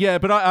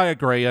 Mm-hmm. But I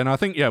agree. And I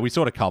think, we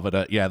sort of covered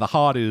it. Yeah, the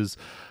heart is...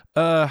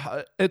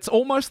 it's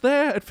almost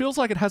there. It feels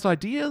like it has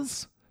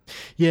ideas.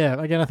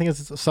 Yeah, again, I think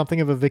it's something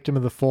of a victim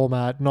of the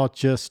format, not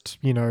just,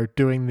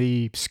 doing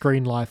the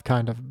screen life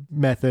kind of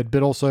method,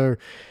 but also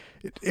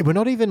we're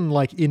not even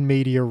like in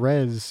media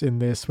res in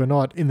this. We're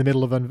not in the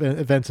middle of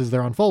events as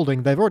they're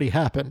unfolding. They've already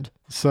happened.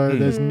 So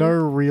there's no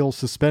real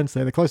suspense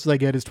there. The closest they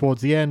get is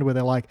towards the end where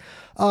they're like,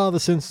 the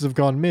Simpsons have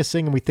gone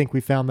missing and we think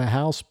we found their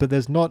house. But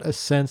there's not a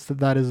sense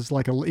that is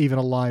like even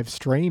a live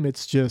stream.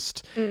 It's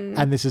just,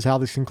 and this is how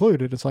this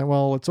concluded. It's like,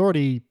 well, it's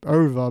already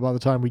over by the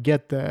time we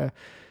get there.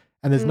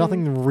 And there's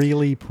nothing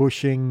really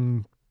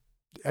pushing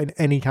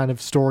any kind of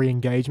story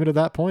engagement at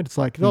that point. It's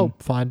like,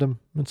 find them.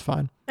 It's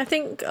fine. I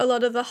think a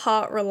lot of the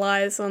heart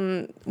relies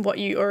on what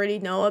you already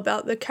know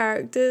about the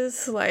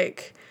characters.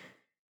 Like,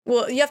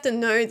 well, you have to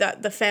know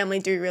that the family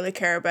do really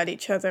care about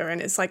each other,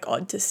 and it's like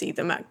odd to see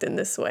them act in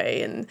this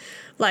way. And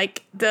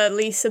like the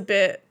Lisa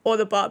bit or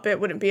the Bart bit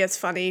wouldn't be as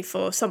funny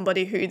for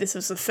somebody who this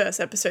was the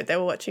first episode they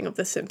were watching of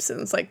The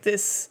Simpsons. Like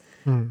this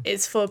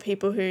is for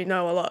people who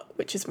know a lot,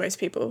 which is most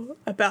people,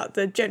 about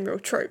the general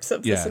tropes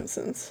of The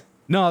Simpsons.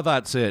 No,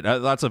 that's it.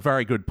 That's a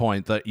very good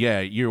point that,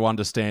 you're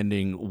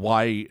understanding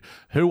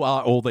who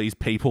are all these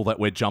people that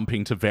we're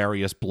jumping to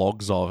various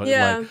blogs of.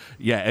 Yeah.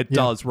 It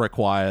does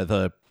require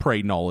the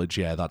pre-knowledge.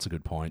 Yeah, that's a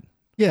good point.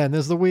 Yeah, and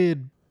there's the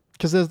weird,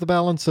 because there's the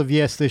balance of,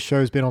 yes, this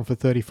show's been on for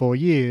 34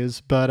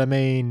 years, but I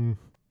mean,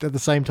 at the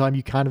same time,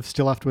 you kind of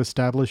still have to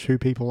establish who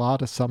people are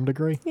to some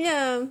degree.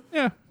 Yeah.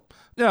 Yeah.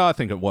 Yeah, I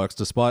think it works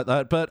despite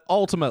that, but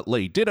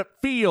ultimately, did it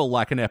feel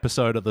like an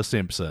episode of The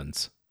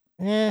Simpsons?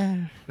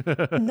 Yeah.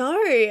 No.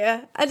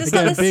 I just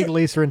got a big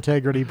Lisa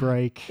integrity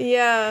break.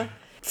 Yeah.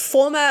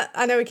 Format,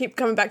 I know we keep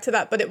coming back to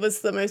that, but it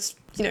was the most,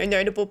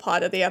 notable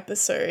part of the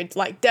episode.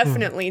 Like,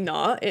 definitely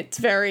not. It's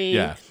very...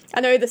 Yeah.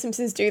 I know The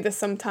Simpsons do this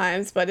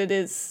sometimes, but it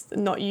is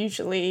not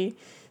usually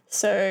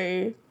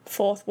so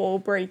fourth wall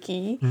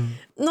breaky.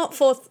 Not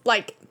fourth,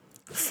 like...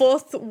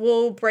 fourth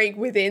wall break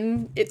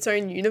within its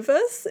own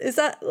universe. Is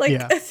that like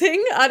a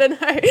thing? I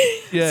don't know.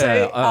 Yeah,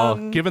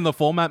 so, given the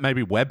format,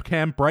 maybe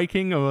webcam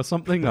breaking or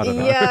something. I don't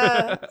know.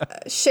 Yeah,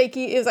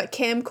 shaky. It was like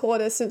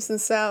camcorder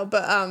Simpsons style,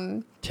 but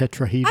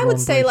tetrahedron. I would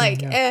say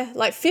breaking,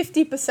 like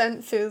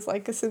 50% feels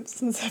like a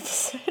Simpsons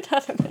episode. I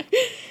don't know.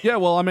 Yeah,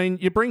 well, I mean,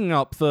 you're bringing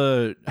up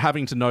the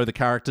having to know the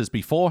characters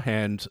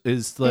beforehand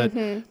is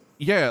that.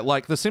 Yeah,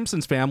 like the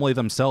Simpsons family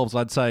themselves,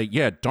 I'd say,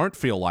 don't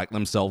feel like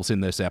themselves in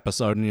this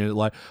episode. And you're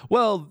like,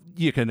 well,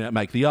 you can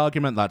make the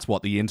argument that's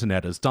what the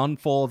internet has done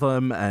for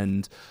them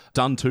and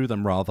done to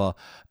them, rather.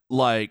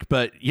 Like,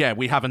 but yeah,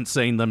 we haven't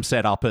seen them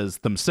set up as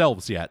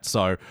themselves yet.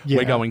 So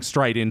we're going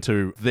straight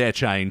into they're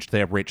changed,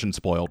 they're rich and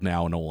spoiled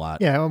now and all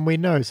that. Yeah, and we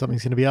know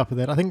something's going to be up with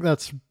it. I think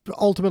that's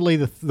ultimately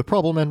the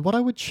problem. And what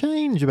I would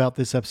change about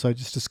this episode,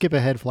 just to skip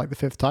ahead for like the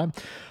fifth time,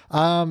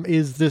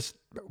 is this.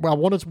 Well, I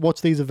want to watch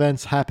these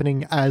events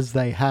happening as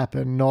they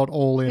happen, not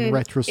all in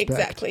retrospect.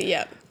 Exactly,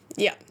 yeah.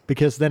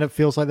 Because then it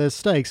feels like there's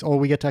stakes, or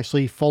we get to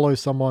actually follow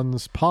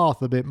someone's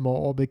path a bit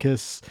more,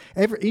 because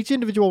each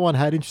individual one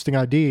had interesting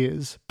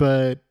ideas,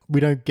 but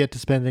we don't get to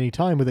spend any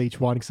time with each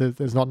one because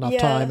there's not enough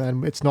time,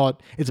 and it's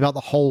about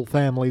the whole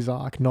family's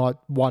arc,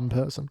 not one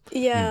person.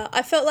 Yeah,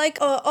 I felt like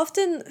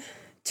often,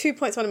 2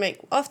 points I want to make.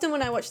 Often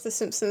when I watch The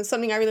Simpsons,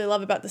 something I really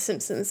love about The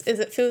Simpsons is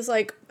it feels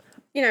like,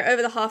 you know,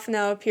 over the half an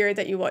hour period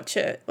that you watch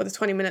it, or the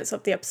 20 minutes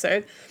of the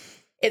episode,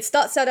 it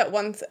starts out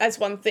as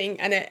one thing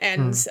and it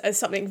ends as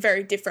something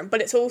very different,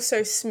 but it's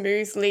also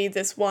smoothly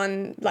this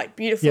one like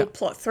beautiful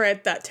plot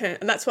thread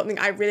and that's something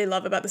I really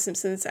love about The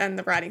Simpsons and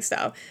the writing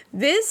style.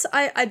 This,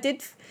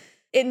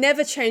 it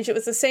never changed. It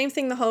was the same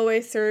thing the whole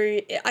way through.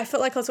 I felt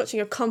like I was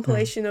watching a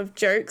compilation of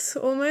jokes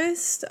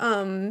almost.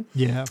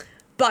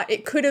 But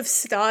it could have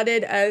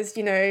started as,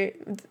 you know,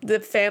 the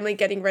family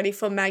getting ready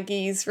for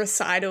Maggie's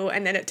recital,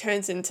 and then it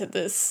turns into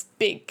this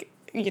big,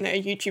 you know,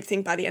 YouTube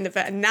thing by the end of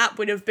it. And that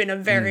would have been a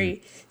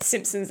very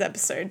Simpsons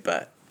episode,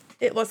 but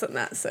it wasn't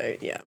that. So,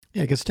 yeah.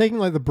 Yeah, because taking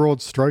like the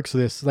broad strokes of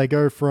this, they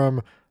go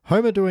from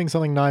Homer doing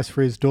something nice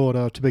for his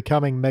daughter to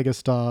becoming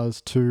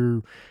megastars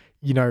to,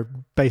 you know,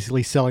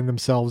 basically selling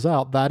themselves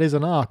out. That is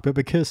an arc, but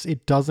because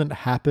it doesn't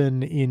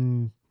happen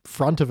in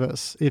front of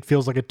us, it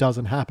feels like it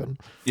doesn't happen.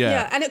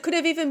 Yeah, and it could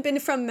have even been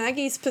from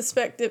Maggie's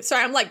perspective.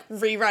 Sorry, I'm like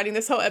rewriting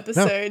this whole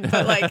episode,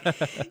 but like,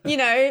 you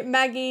know,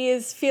 Maggie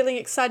is feeling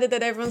excited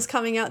that everyone's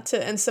coming out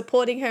to and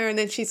supporting her, and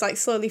then she's like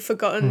slowly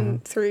forgotten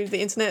through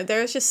the internet.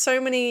 There's just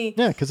so many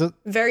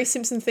very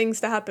Simpson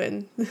things to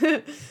happen.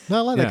 No, I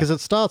like that because it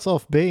starts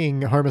off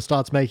being Homer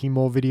starts making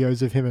more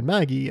videos of him and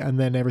Maggie, and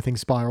then everything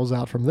spirals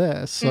out from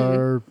there.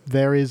 So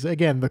there is,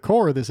 again, the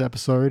core of this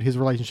episode, his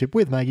relationship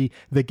with Maggie,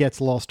 that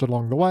gets lost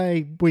along the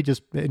way. We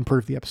just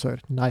improved the episode.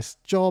 Nice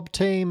job,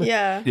 team.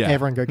 Yeah.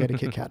 Everyone go get a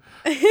Kit Kat.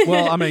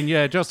 Well, I mean,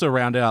 just to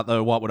round out,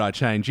 though, what would I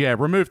change? Yeah,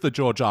 remove the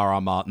George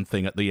R.R. Martin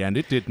thing at the end.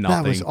 It did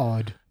nothing. That was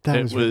odd.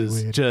 That was really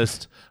weird.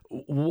 Just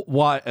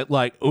why,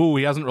 like,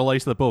 he hasn't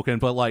released the book,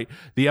 but like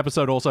the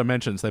episode also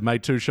mentions they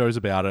made 2 shows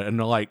about it, and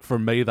like for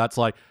me, that's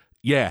like,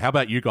 yeah, how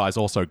about you guys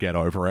also get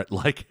over it?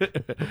 Like,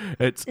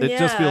 it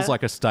just feels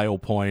like a stale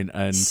point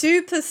and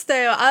super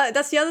stale.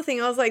 That's the other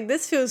thing. I was like,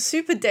 this feels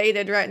super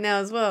dated right now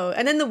as well.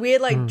 And then the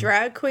weird like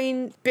drag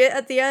queen bit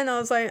at the end, I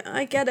was like,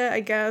 I get it,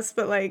 I guess,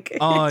 but like,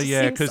 oh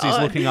yeah, because he's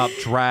looking up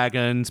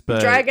dragons, but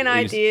dragon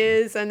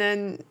ideas, and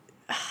then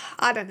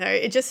I don't know.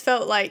 It just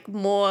felt like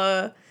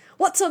more.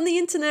 What's on the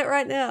internet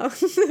right now?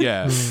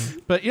 Yeah.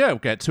 But yeah, we'll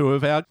get 2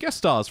 of our guest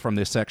stars from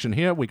this section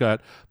here. We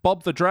got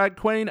Bob the Drag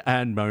Queen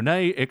and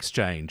Monet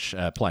Exchange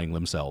playing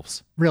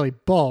themselves. Really,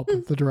 Bob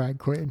the Drag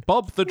Queen.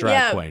 Bob the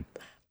Drag Queen.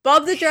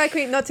 Bob the Drag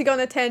Queen, not to go on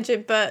a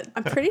tangent, but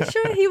I'm pretty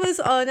sure he was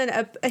on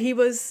he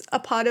was a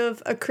part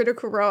of a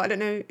Critical Role, I don't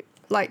know,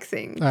 like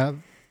thing.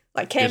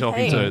 Like campaign. You're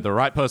talking to the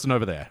right person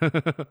over there.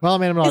 Well, I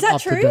mean, I'm not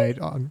up to date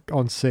on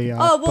CR.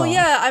 Oh, well,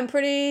 yeah, I'm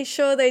pretty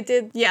sure they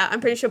did. Yeah,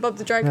 I'm pretty sure Bob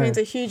the Drag Queen's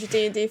a huge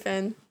D&D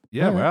fan.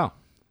 Yeah, wow.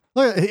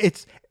 Look,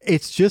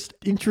 it's just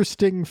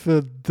interesting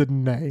for the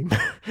name.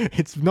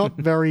 It's not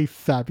very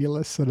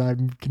fabulous, and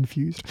I'm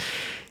confused.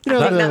 You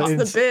know,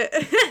 that's the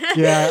bit.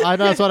 Yeah, I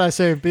know, that's what I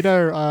say. You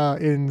know,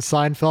 in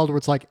Seinfeld, where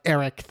it's like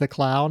Eric the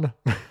Clown.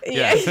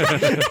 Yeah.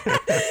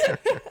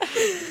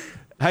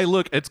 Hey,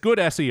 look, it's good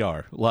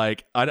SEO.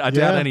 Like, I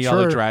doubt any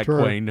other drag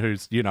queen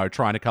who's, you know,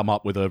 trying to come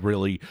up with a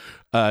really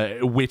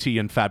witty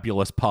and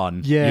fabulous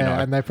pun. Yeah, you know.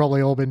 And they've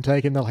probably all been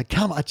taken. They're like,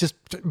 come on, just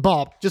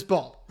Bob.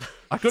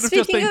 I could have Speaking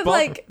just been of Bob.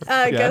 like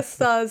guest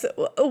stars,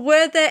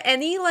 were there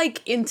any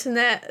like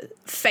internet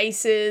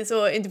faces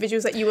or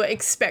individuals that you were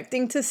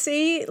expecting to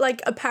see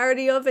like a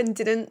parody of and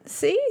didn't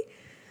see?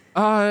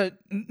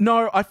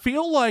 No, I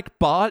feel like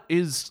Bart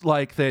is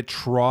like they're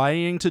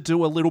trying to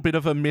do a little bit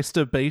of a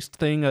Mr. Beast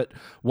thing at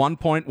one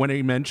point when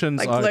he mentions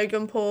like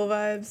Logan Paul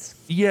vibes.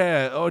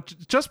 Yeah, or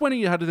just when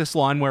he had this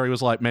line where he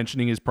was like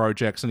mentioning his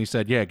projects and he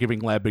said, yeah, giving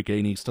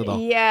Lamborghinis to the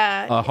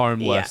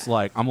homeless. Yeah.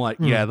 Like, I'm like,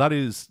 yeah,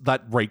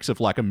 that reeks of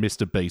like a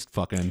Mr. Beast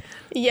fucking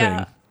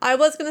thing. I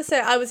was going to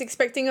say I was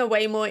expecting a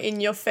way more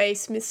in your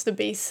face Mr.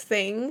 Beast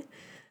thing.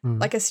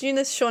 Like as soon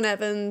as Sean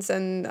Evans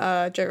and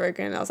Joe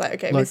Rogan, I was like,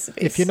 okay, Look, Mr. Beast.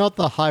 if you're not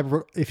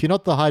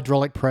the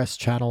hydraulic press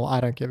channel,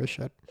 I don't give a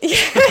shit.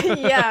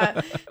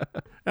 Yeah.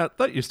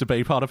 That used to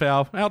be part of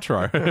our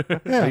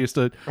outro. Yeah. I used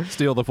to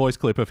steal the voice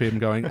clip of him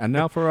going, and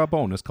now for our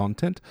bonus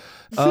content.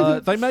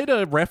 They made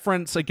a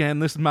reference, again,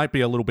 this might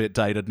be a little bit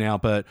dated now,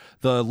 but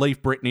the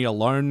Leave Britney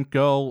Alone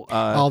girl.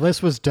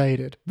 This was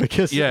dated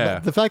because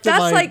the fact that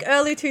that's like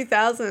early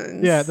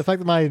 2000s. Yeah, the fact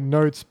that my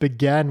notes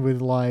began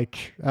with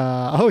like,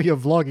 you're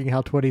vlogging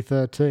how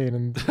 2013,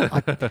 and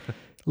I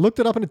looked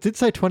it up and it did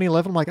say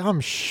 2011. I'm like, I'm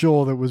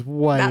sure that was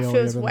way earlier. That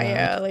feels than way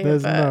that. earlier.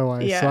 There's no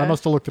way. Yeah. So I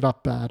must have looked it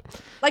up bad.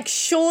 Like,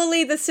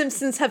 surely The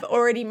Simpsons have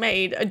already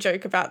made a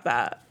joke about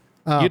that.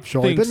 You'd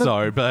surely. think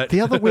so, but...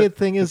 The other weird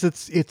thing is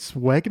it's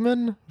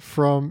Wegman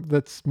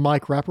that's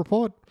Mike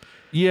Rappaport.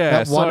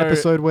 Yeah, that one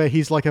episode where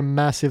he's like a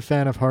massive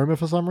fan of Homer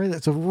for some reason.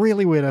 It's a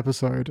really weird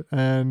episode,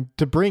 and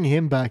to bring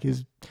him back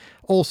is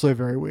also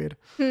very weird.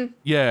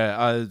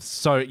 Yeah,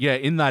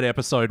 in that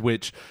episode,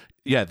 which...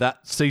 Yeah,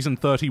 that season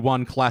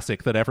 31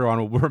 classic that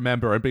everyone will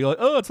remember and be like,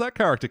 oh, it's that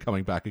character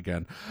coming back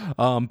again.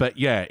 But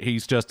yeah,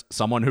 he's just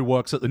someone who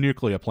works at the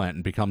nuclear plant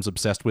and becomes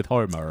obsessed with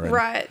Homer.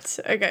 Right,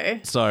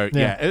 okay. So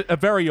yeah, a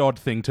very odd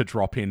thing to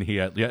drop in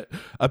here. Yeah,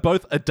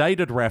 both a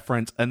dated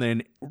reference and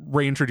then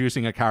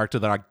reintroducing a character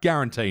that I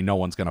guarantee no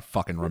one's going to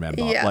fucking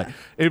remember. Yeah. Like,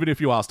 even if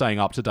you are staying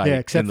up to date. Yeah,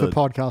 except for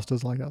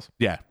podcasters like us.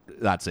 Yeah,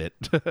 that's it.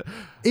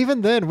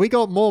 Even then, we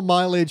got more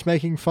mileage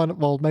making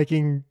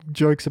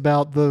jokes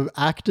about the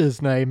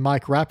actor's name,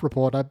 Mike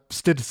Rappaport. I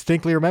still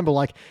distinctly remember,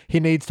 like,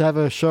 he needs to have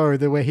a show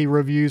where he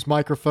reviews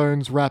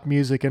microphones, rap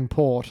music, and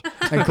port,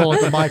 and call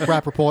it the Mike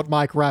Rap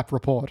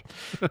Report.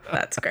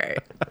 That's great.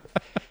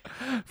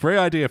 Free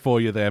idea for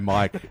you there,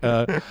 Mike.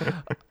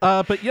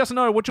 But yes,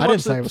 no, would you I watch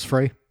didn't say it was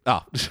free.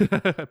 Oh,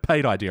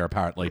 paid idea,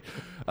 apparently.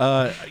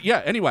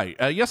 Anyway,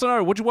 yes or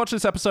no, would you watch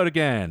this episode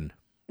again?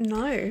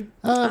 No,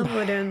 I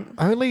wouldn't.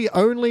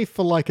 Only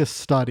for like a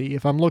study.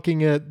 If I'm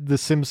looking at The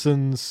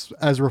Simpsons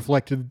as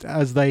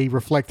they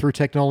reflect through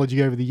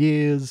technology over the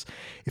years,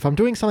 if I'm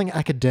doing something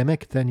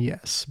academic, then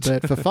yes.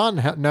 But for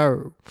fun,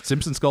 no.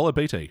 Simpson Scholar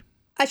BT.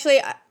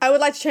 Actually, I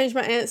would like to change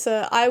my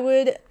answer. I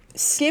would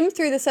skim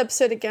through this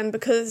episode again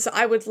because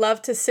I would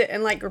love to sit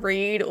and like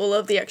read all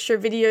of the extra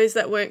videos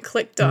that weren't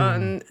clicked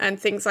on and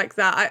things like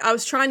that. I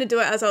was trying to do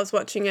it as I was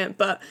watching it,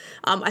 but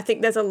I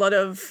think there's a lot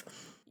of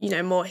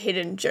more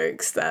hidden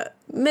jokes that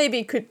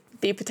maybe could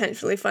be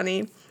potentially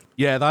funny.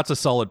 Yeah, that's a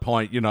solid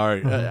point.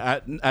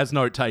 As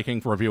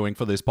note-taking for reviewing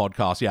for this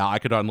podcast, I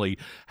could only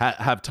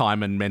have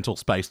time and mental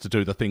space to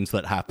do the things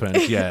that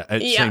happened. Yeah,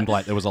 it seemed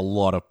like there was a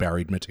lot of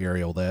buried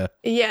material there.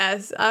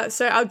 Yes,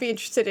 so I would be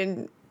interested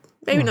in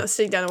maybe not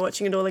sitting down and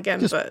watching it all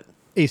again, but...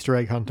 Easter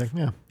egg hunting,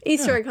 yeah.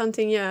 Easter egg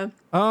hunting, yeah.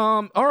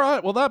 All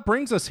right, well, that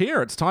brings us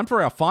here. It's time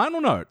for our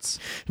final notes.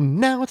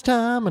 Now it's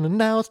time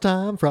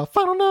for our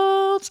final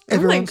notes.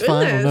 Everyone's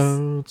final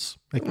notes.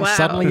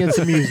 Suddenly it's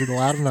a musical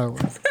out of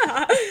nowhere.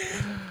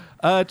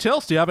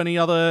 Chelsea, do you have any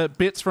other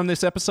bits from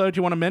this episode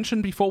you want to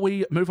mention before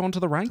we move on to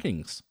the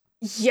rankings?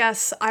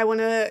 Yes, I want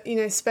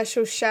to,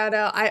 special shout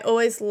out. I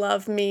always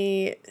love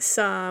me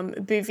some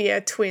Bouvier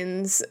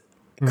twins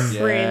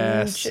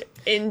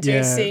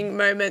cringe-inducing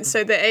moments.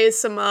 So the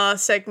ASMR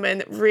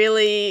segment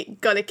really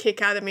got a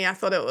kick out of me. I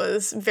thought it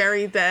was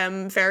very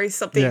them, very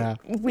something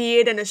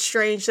weird and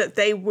strange that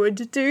they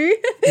would do.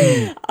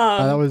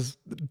 That was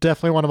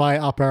definitely one of my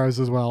up arrows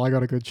as well. I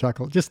got a good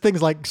chuckle. Just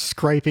things like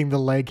scraping the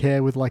leg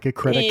hair with like a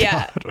credit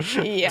card.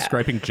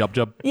 Scraping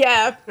jub.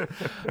 Yeah.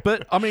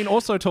 But, I mean,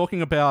 also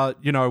talking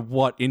about,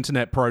 what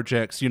internet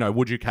projects,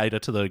 would you cater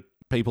to the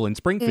people in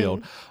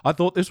Springfield. I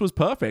thought this was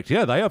perfect.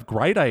 Yeah, they have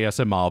great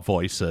ASMR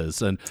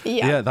voices and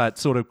that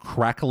sort of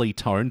crackly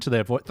tone to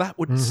their voice. That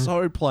would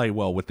so play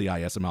well with the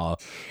ASMR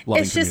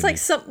loving It's just community. like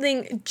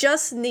something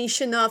just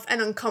niche enough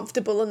and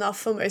uncomfortable enough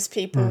for most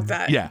people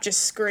that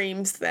just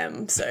screams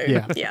them.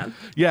 So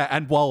Yeah,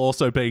 and while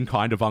also being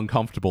kind of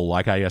uncomfortable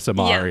like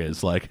ASMR is.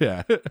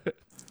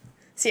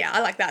 So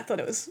I like that. Thought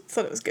it was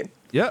good.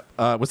 Yep.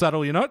 Was that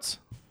all your notes?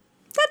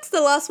 That's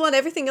the last one.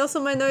 Everything else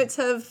on my notes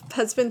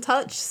has been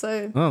touched.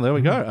 So there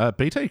we go.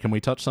 BT, can we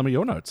touch some of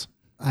your notes?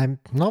 I'm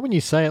not when you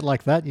say it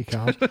like that. You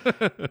can't.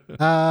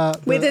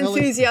 With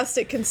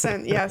enthusiastic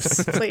consent,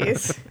 yes,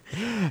 please.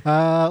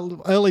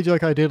 Early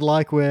joke I did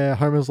like where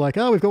Homer's like,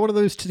 "Oh, we've got one of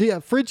those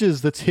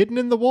fridges that's hidden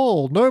in the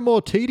wall. No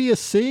more tedious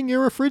seeing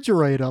your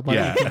refrigerator."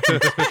 Yeah.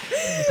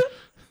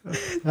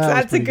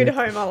 That's a good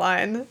Homer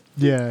line.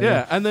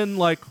 Yeah, and then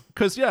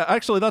because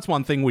actually that's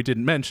one thing we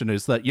didn't mention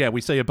is that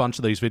we see a bunch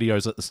of these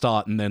videos at the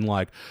start and then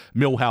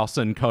Milhouse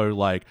and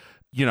co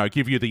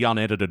give you the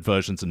unedited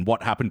versions and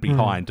what happened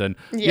behind. And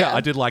I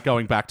did like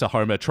going back to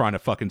Homer trying to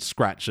fucking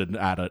scratch it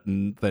at it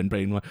and then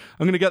being like,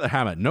 I'm going to get the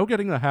hammer. No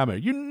getting the hammer.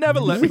 You never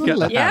let me get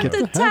the hammer. You have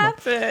to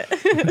tap it.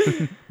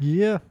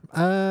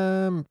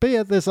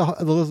 But there's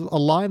a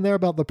line there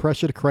about the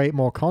pressure to create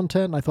more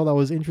content. I thought that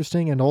was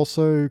interesting and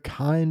also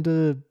kind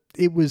of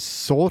it was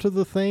sort of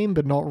the theme,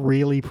 but not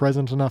really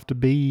present enough to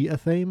be a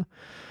theme.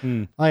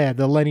 Oh yeah,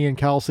 the Lenny and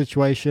Carl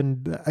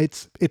situation,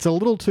 it's a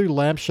little too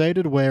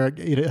lampshaded where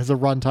it has a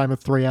runtime of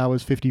 3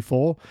 hours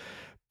 54.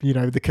 You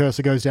know, the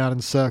cursor goes down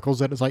in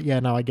circles and it's like, yeah,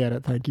 no, I get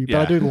it, thank you. Yeah.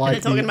 But I do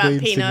like They're talking about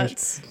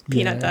peanuts,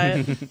 peanut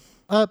diet.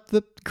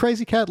 The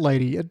crazy cat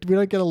lady, we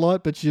don't get a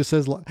lot, but she just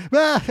says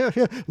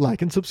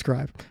like and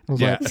subscribe. I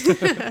was like,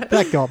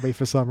 that got me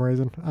for some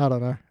reason. I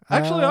don't know.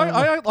 Actually,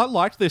 I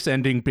liked this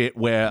ending bit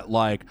where,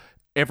 like,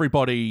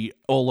 everybody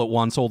all at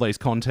once, all these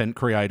content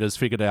creators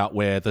figured out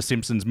where the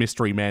Simpsons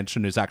Mystery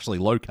Mansion is actually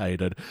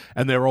located,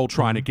 and they're all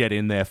trying to get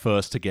in there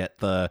first to get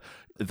the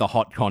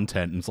hot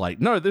content. And it's like,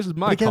 no, this is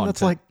my content.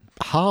 That's like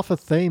half a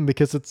theme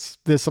because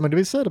there's something to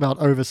be said about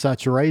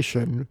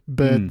oversaturation,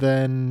 but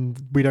then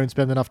we don't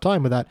spend enough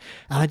time with that.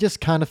 And I just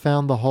kind of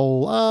found the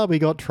whole, we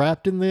got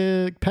trapped in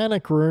the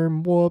panic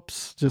room,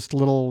 whoops, just a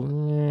little,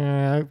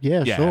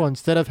 sure.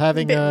 Instead of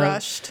having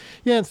rushed.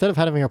 Yeah, instead of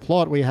having a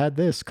plot, we had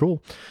this.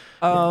 Cool.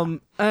 I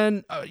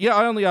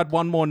only had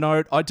one more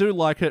note. I do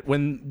like it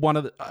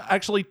when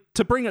actually,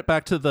 to bring it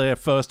back to their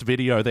first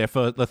video,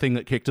 the thing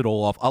that kicked it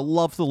all off, I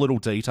love the little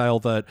detail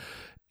that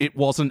it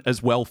wasn't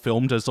as well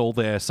filmed as all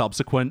their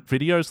subsequent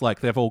videos. Like,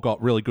 they've all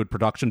got really good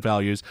production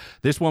values.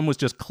 This one was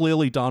just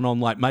clearly done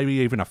on, like, maybe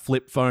even a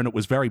flip phone. It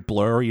was very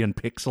blurry and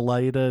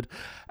pixelated.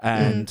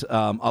 And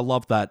I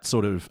love that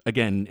sort of,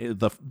 again,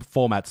 the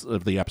formats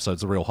of the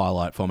episode's a real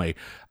highlight for me.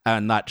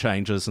 And that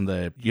changes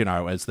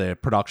as their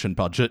production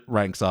budget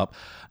ranks up.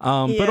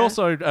 But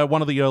also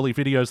one of the early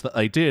videos that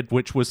they did,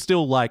 which was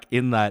still like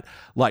in that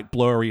like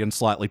blurry and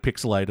slightly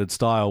pixelated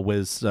style,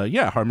 was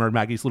Homer and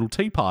Maggie's little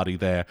tea party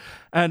there.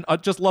 And I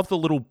just love the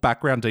little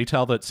background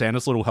detail that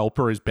Santa's little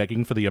helper is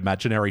begging for the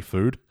imaginary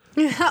food.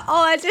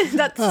 I did.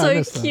 That's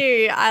so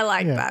cute. I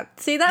like that.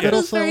 See, that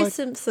was very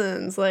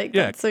Simpsons.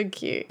 That's so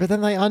cute. But then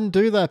they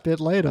undo that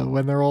bit later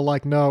when they're all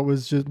like, no, it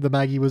was just the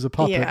Maggie was a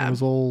puppet and it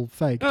was all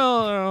fake.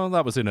 Oh,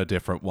 that was in a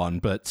different one,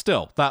 but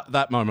still,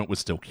 that moment was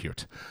still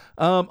cute.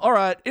 All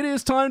right, it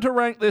is time to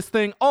rank this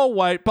thing. Oh,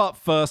 wait, but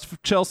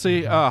first,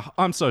 Chelsea,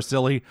 I'm so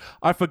silly.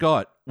 I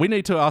forgot. We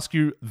need to ask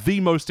you the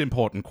most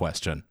important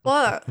question.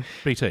 What?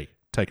 BT,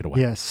 take it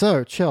away. Yeah,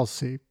 so,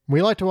 Chelsea,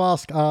 we like to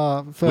ask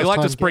first We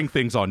like to spring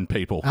things on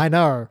people. I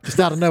know, just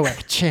out of nowhere.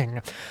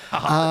 Ching.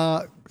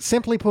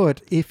 Simply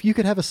put, if you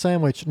could have a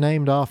sandwich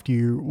named after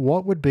you,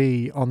 what would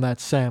be on that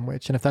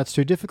sandwich? And if that's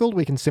too difficult,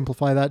 we can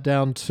simplify that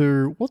down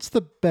to what's the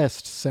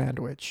best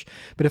sandwich?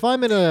 But if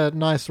I'm in a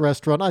nice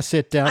restaurant, I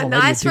sit down. A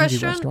nice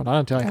restaurant? I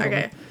don't tell you how.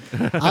 Okay.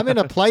 I'm in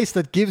a place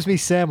that gives me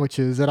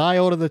sandwiches and I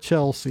order the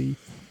Chelsea.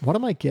 What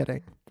am I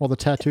getting? Or the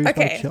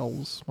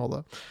tattoosbychels?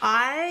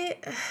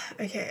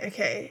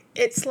 Okay.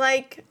 It's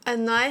like a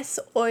nice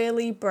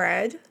oily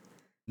bread,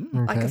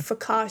 like a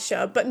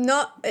focaccia, but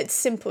it's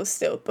simple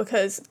still,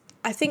 because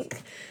I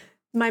think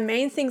my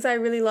main things I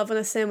really love on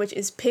a sandwich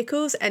is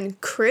pickles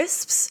and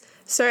crisps.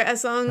 So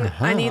as long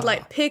I need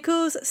like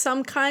pickles,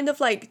 some kind of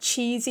like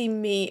cheesy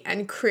meat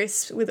and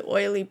crisps with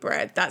oily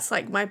bread. That's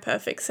like my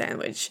perfect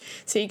sandwich.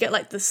 So you get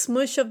like the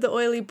smush of the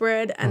oily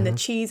bread and the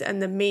cheese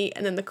and the meat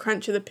and then the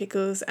crunch of the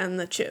pickles and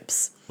the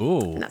chips.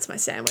 Ooh. And that's my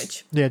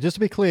sandwich. Yeah, just to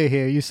be clear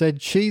here, you said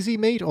cheesy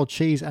meat or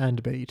cheese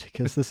and meat?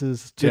 Because this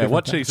is two different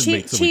what things. cheese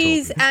and meat?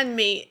 Cheese and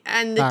meat,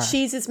 and the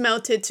cheese is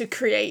melted to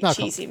create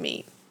cheesy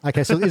meat.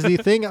 Okay, so is the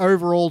thing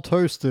overall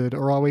toasted,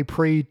 or are we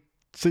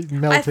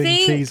pre-melting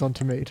cheese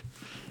onto meat?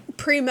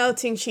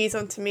 Pre-melting cheese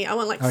onto meat. I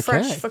want like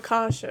fresh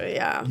focaccia,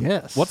 yeah.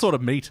 Yes. What sort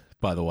of meat,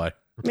 by the way?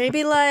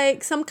 Maybe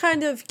like some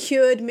kind of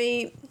cured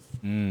meat,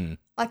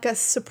 like a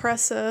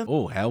suppressor.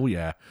 Oh, hell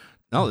yeah.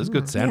 Oh, that's a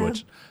good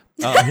sandwich.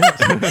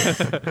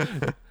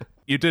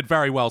 You did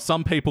very well.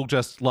 Some people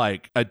just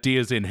like are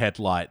deers in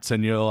headlights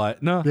and you're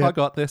like, no, I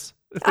got this.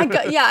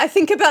 I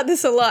think about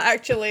this a lot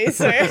actually.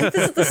 So this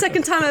is the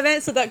second time I've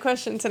answered that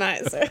question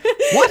tonight. So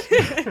What?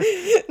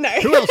 No.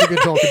 Who else have you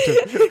been talking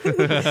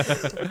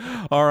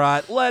to? All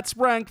right, let's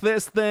rank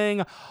this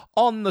thing.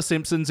 On the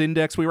Simpsons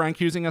Index, we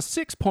rank using a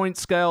 6-point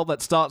scale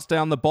that starts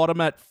down the bottom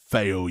at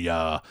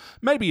failure.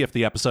 Maybe if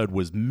the episode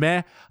was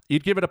meh,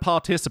 you'd give it a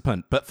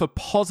participant, but for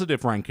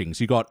positive rankings,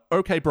 you got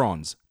okay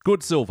bronze,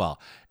 good silver,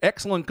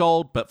 excellent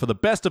gold, but for the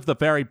best of the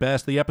very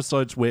best, the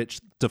episodes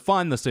which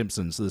define The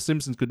Simpsons. The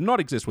Simpsons could not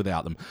exist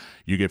without them.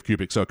 You give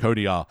cubic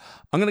zirconia.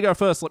 I'm going to go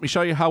first. Let me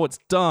show you how it's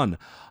done.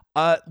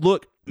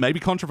 Look, maybe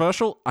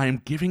controversial. I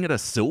am giving it a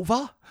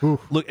silver. Ooh.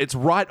 Look, it's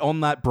right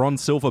on that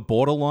bronze-silver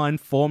borderline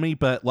for me,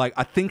 but like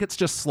I think it's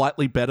just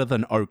slightly better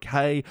than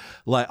okay.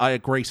 Like I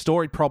agree,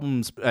 story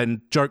problems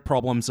and joke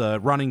problems are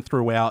running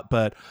throughout,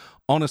 but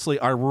honestly,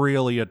 I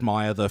really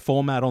admire the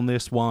format on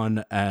this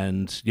one,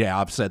 and yeah,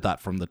 I've said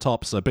that from the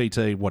top. So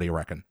BT, what do you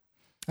reckon?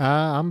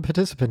 I'm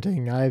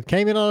participating. I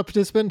came in on a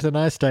participant and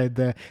I stayed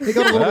there. It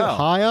got a little bit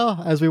higher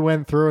as we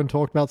went through and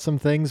talked about some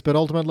things, but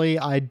ultimately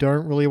I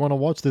don't really want to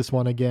watch this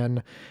one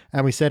again.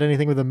 And we said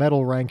anything with a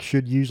medal rank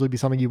should usually be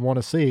something you want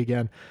to see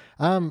again.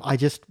 I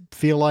just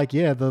feel like,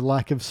 the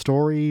lack of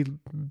story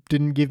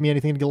didn't give me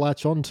anything to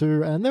latch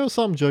onto, and there were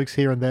some jokes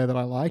here and there that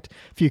I liked.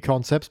 A few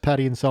concepts,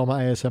 Patty and Selma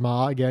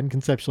ASMR, again,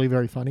 conceptually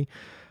very funny.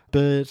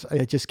 but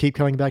I just keep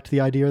coming back to the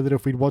idea that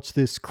if we'd watched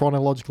this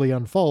chronologically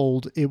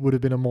unfold, it would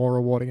have been a more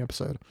rewarding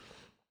episode.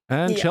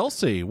 And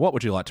Chelsea, what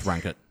would you like to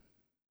rank it?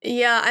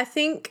 Yeah, I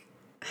think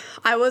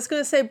I was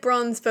going to say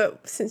bronze,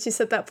 but since you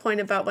said that point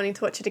about wanting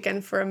to watch it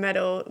again for a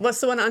medal,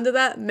 what's the one under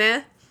that?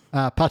 Meh?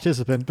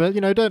 Participant, but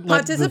don't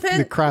let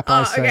the crap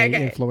I say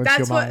influence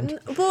your mind.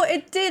 Well,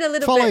 it did a little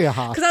bit. Follow your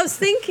heart. Because I was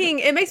thinking,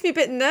 it makes me a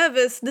bit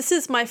nervous. This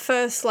is my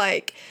first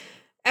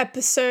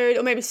episode,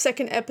 or maybe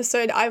second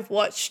episode I've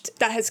watched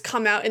that has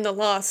come out in the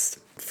last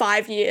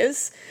 5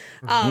 years.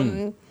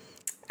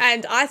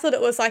 And I thought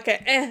it was like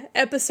a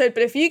episode,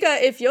 but if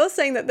you're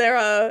saying that there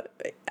are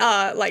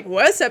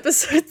worse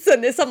episodes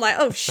than this, I'm like,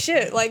 oh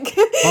shit,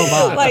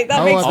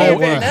 that makes me a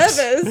bit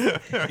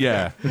nervous.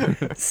 Yeah.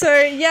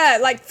 So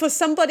yeah, for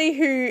somebody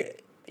who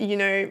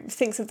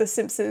thinks of The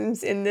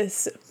Simpsons in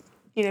this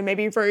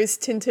maybe rose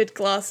tinted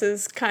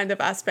glasses kind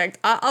of aspect,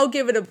 I'll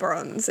give it a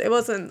bronze. It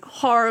wasn't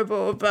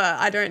horrible,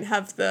 but I don't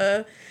have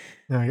the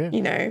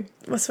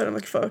what's what I'm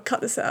looking for?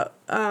 Cut this out.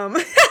 I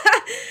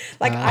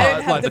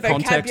don't have the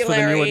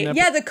vocabulary.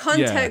 The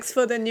context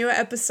for the newer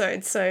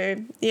episodes. So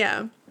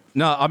yeah.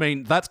 No, I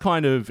mean that's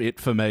kind of it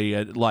for me.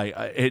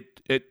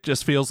 It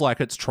just feels like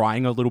it's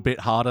trying a little bit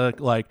harder.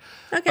 Okay.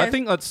 I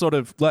think that's sort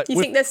of Do you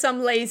think there's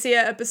some lazier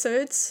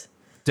episodes?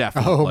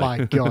 Definitely. Oh my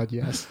god,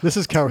 yes. This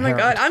is coherent. Oh my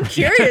god, I'm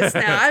curious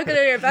now. I've got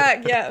to go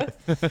back. Yeah.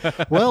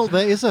 Well,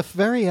 there is a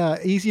very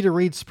easy to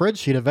read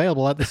spreadsheet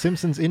available at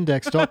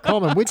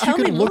thesimpsonsindex.com in which you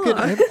can look at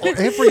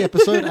every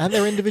episode and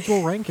their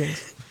individual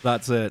rankings.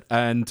 That's it.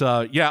 And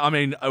I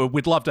mean,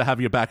 we'd love to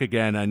have you back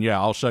again. And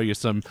I'll show you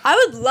some I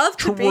would love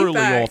to be truly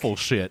back. awful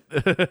shit.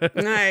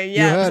 No,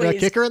 you heard please. her,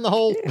 kick her in the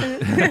hole.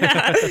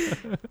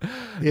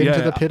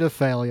 Into the pit of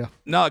failure.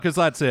 No, because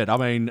that's it. I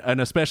mean, and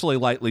especially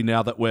lately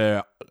now that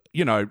we're,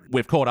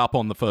 we've caught up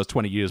on the first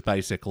 20 years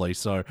basically.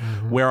 So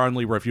we're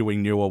only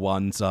reviewing newer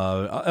ones.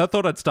 I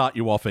thought I'd start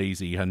you off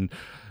easy, and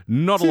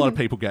not a lot of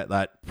people get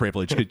that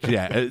privilege.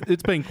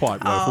 It's been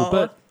quite woeful.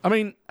 But I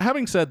mean,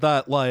 having said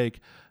that,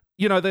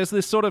 there's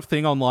this sort of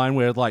thing online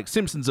where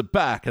Simpsons are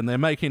back and they're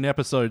making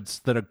episodes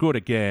that are good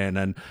again.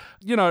 And,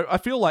 I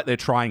feel like they're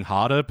trying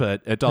harder,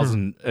 but it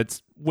doesn't,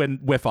 it's when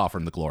we're far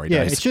from the glory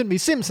days. It shouldn't be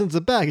Simpsons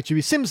are back. It should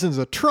be Simpsons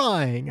are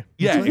trying.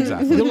 Yeah,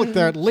 exactly. Look,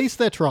 at least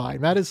they're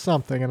trying. That is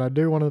something. And I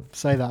do want to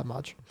say that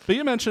much. But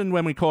you mentioned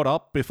when we caught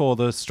up before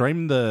the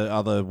stream the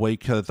other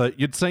week that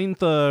you'd seen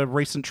the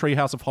recent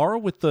Treehouse of Horror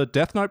with the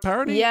Death Note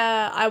parody.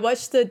 Yeah, I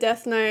watched the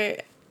Death Note,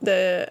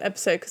 the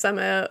episode, because I'm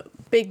a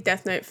big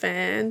Death Note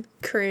fan.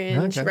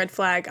 Cringe, red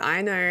flag,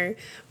 I know.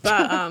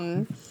 But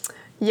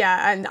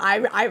and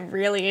I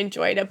really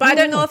enjoyed it. But I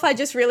don't know if I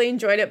just really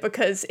enjoyed it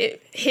because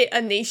it hit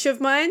a niche of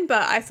mine,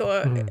 but I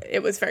thought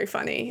it was very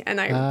funny. And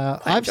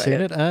I've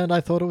seen it and I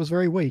thought it was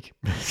very weak.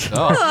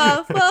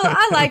 Oh, well,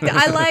 I liked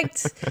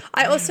it.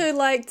 I also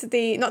liked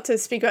the, not to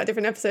speak about a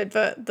different episode,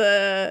 but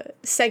the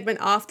segment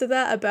after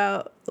that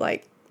about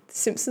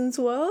Simpsons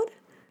World.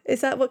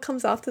 Is that what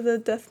comes after the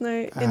Death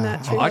Note in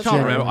that trilogy? I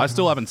can't remember. I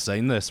still haven't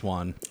seen this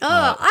one.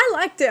 Oh, I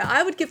liked it.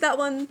 I would give that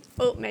one...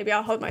 Oh, maybe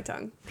I'll hold my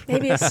tongue.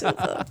 Maybe a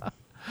silver.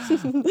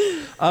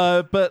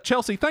 But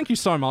Chelsea, thank you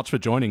so much for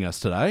joining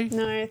us today.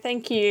 No,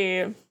 thank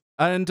you.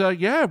 And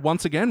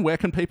once again, where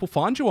can people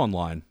find you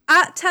online?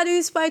 At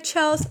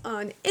tattoosbychels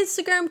on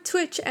Instagram,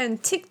 Twitch,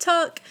 and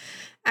TikTok.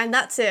 And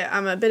that's it.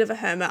 I'm a bit of a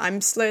hermit. I'm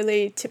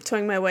slowly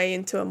tiptoeing my way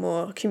into a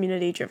more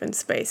community-driven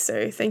space.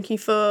 So thank you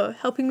for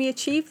helping me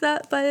achieve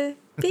that by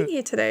being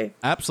here today.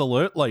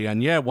 Absolutely.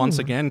 And once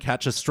again,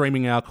 catch us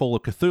streaming our Call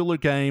of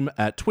Cthulhu game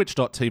at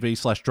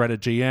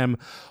twitch.tv/DreadedGM.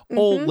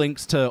 All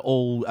links to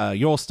all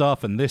your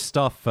stuff and this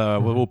stuff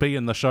will be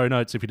in the show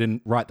notes if you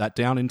didn't write that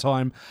down in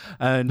time.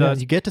 And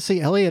you get to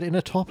see Elliot in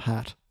a top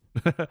hat.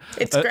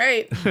 It's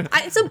great.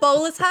 It's a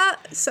bowler's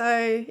hat,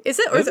 so is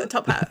it, or is it a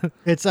top hat?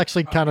 It's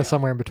actually kind of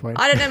somewhere in between.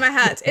 I don't know my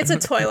hats. It's a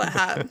toilet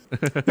hat.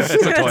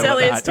 It's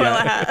Elliot's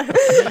toilet hat.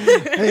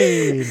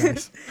 Hey,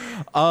 nice.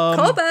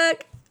 Call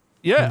back.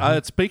 Yeah,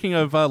 speaking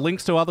of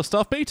links to other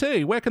stuff,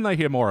 BT, where can they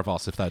hear more of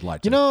us if they'd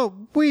like to?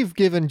 We've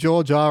given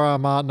George R.R.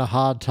 Martin a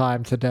hard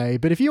time today,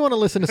 but if you want to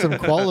listen to some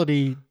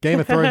quality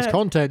Game of Thrones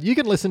content, you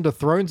can listen to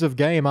Thrones of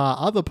Game, our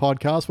other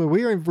podcast, where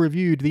we have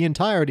reviewed the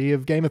entirety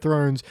of Game of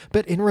Thrones,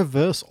 but in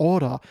reverse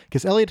order,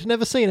 because Elliot had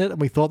never seen it,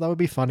 and we thought that would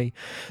be funny.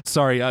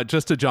 Sorry,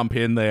 just to jump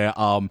in there,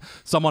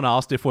 someone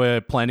asked if we're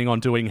planning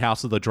on doing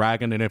House of the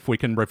Dragon and if we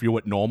can review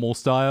it normal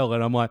style,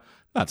 and I'm like,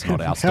 that's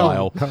not our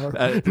style.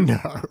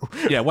 No.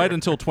 Yeah, wait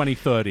until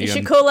 2030. You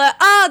should call it,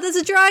 there's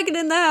a dragon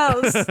in the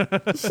house.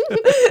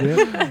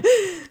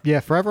 Yeah,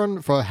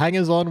 for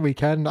hangers on, we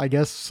can, I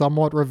guess,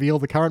 somewhat reveal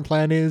the current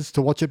plan is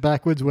to watch it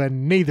backwards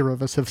when neither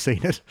of us have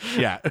seen it.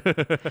 Yeah.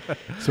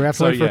 So we have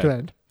to wait for it to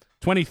end.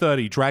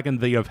 2030, Dragon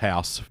the of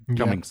House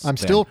coming. I'm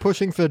still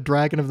pushing for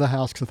Dragon of the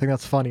House because I think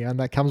that's funny, and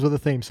that comes with a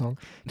theme song.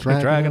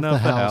 Dragon of the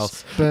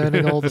House,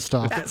 burning all the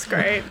stuff. That's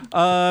great.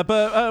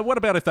 But what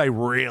about if they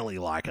really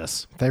like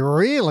us? They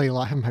really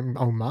like.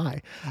 Oh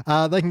my!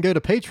 They can go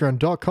to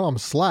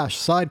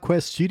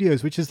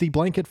patreon.com/SideQuestStudios, which is the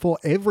blanket for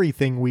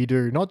everything we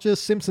do, not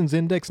just Simpsons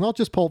Index, not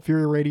just Pulp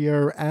Fury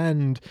Radio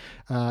and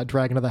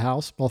Dragon of the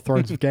House, or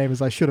Thrones of Game,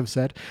 as I should have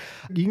said.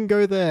 You can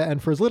go there,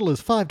 and for as little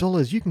as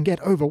 $5, you can get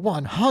over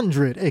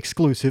 100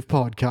 exclusive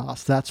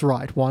podcasts. That's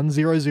right,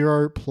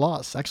 100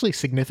 plus. Actually,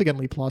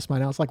 significantly plus by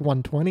now. It's like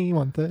 120,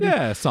 130.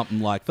 Yeah, something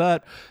like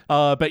that.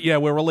 But yeah,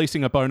 we're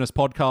releasing a bonus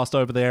podcast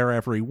over there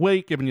every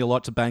week, giving you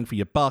lots of bang for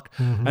your buck.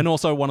 Mm-hmm. And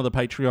also, one of the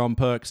Patreon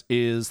perks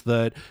is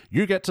that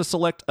you get to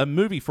select a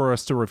movie for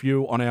us to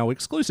review on our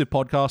exclusive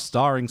podcast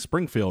starring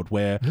Springfield,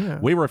 where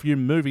we review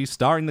movies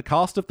starring the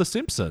cast of The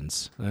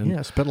Simpsons. And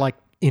yes, but like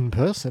in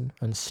person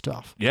and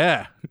stuff.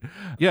 Yeah,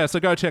 so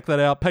go check that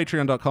out,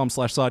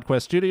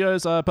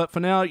 patreon.com/SideQuestStudios. But for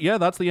now,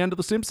 that's the end of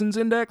the Simpsons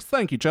Index.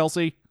 Thank you,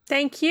 Chelsea.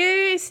 Thank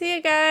you. See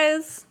you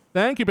guys.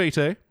 Thank you,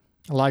 BT.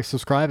 Like,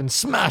 subscribe, and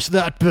smash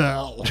that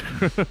bell.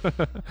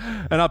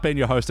 And I've been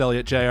your host,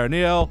 Elliot J.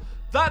 O'Neill.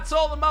 That's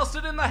all the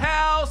mustard in the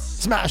house.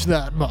 Smash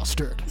that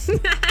mustard.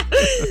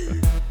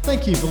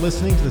 Thank you for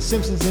listening to the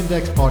Simpsons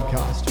Index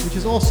podcast, which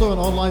is also an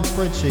online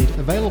spreadsheet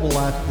available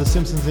at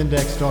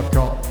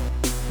thesimpsonsindex.com.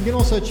 You can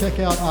also check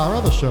out our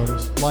other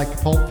shows,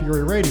 like Pulp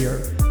Fury Radio,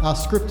 our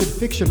scripted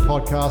fiction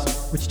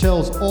podcast, which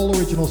tells all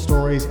original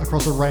stories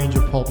across a range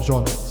of pulp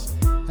genres,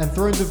 and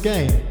Thrones of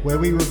Game, where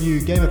we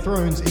review Game of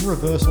Thrones in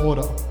reverse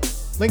order.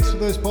 Links to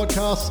those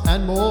podcasts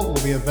and more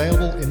will be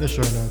available in the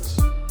show notes.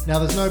 Now,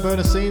 there's no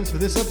bonus scenes for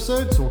this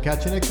episode, so we'll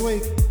catch you next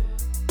week.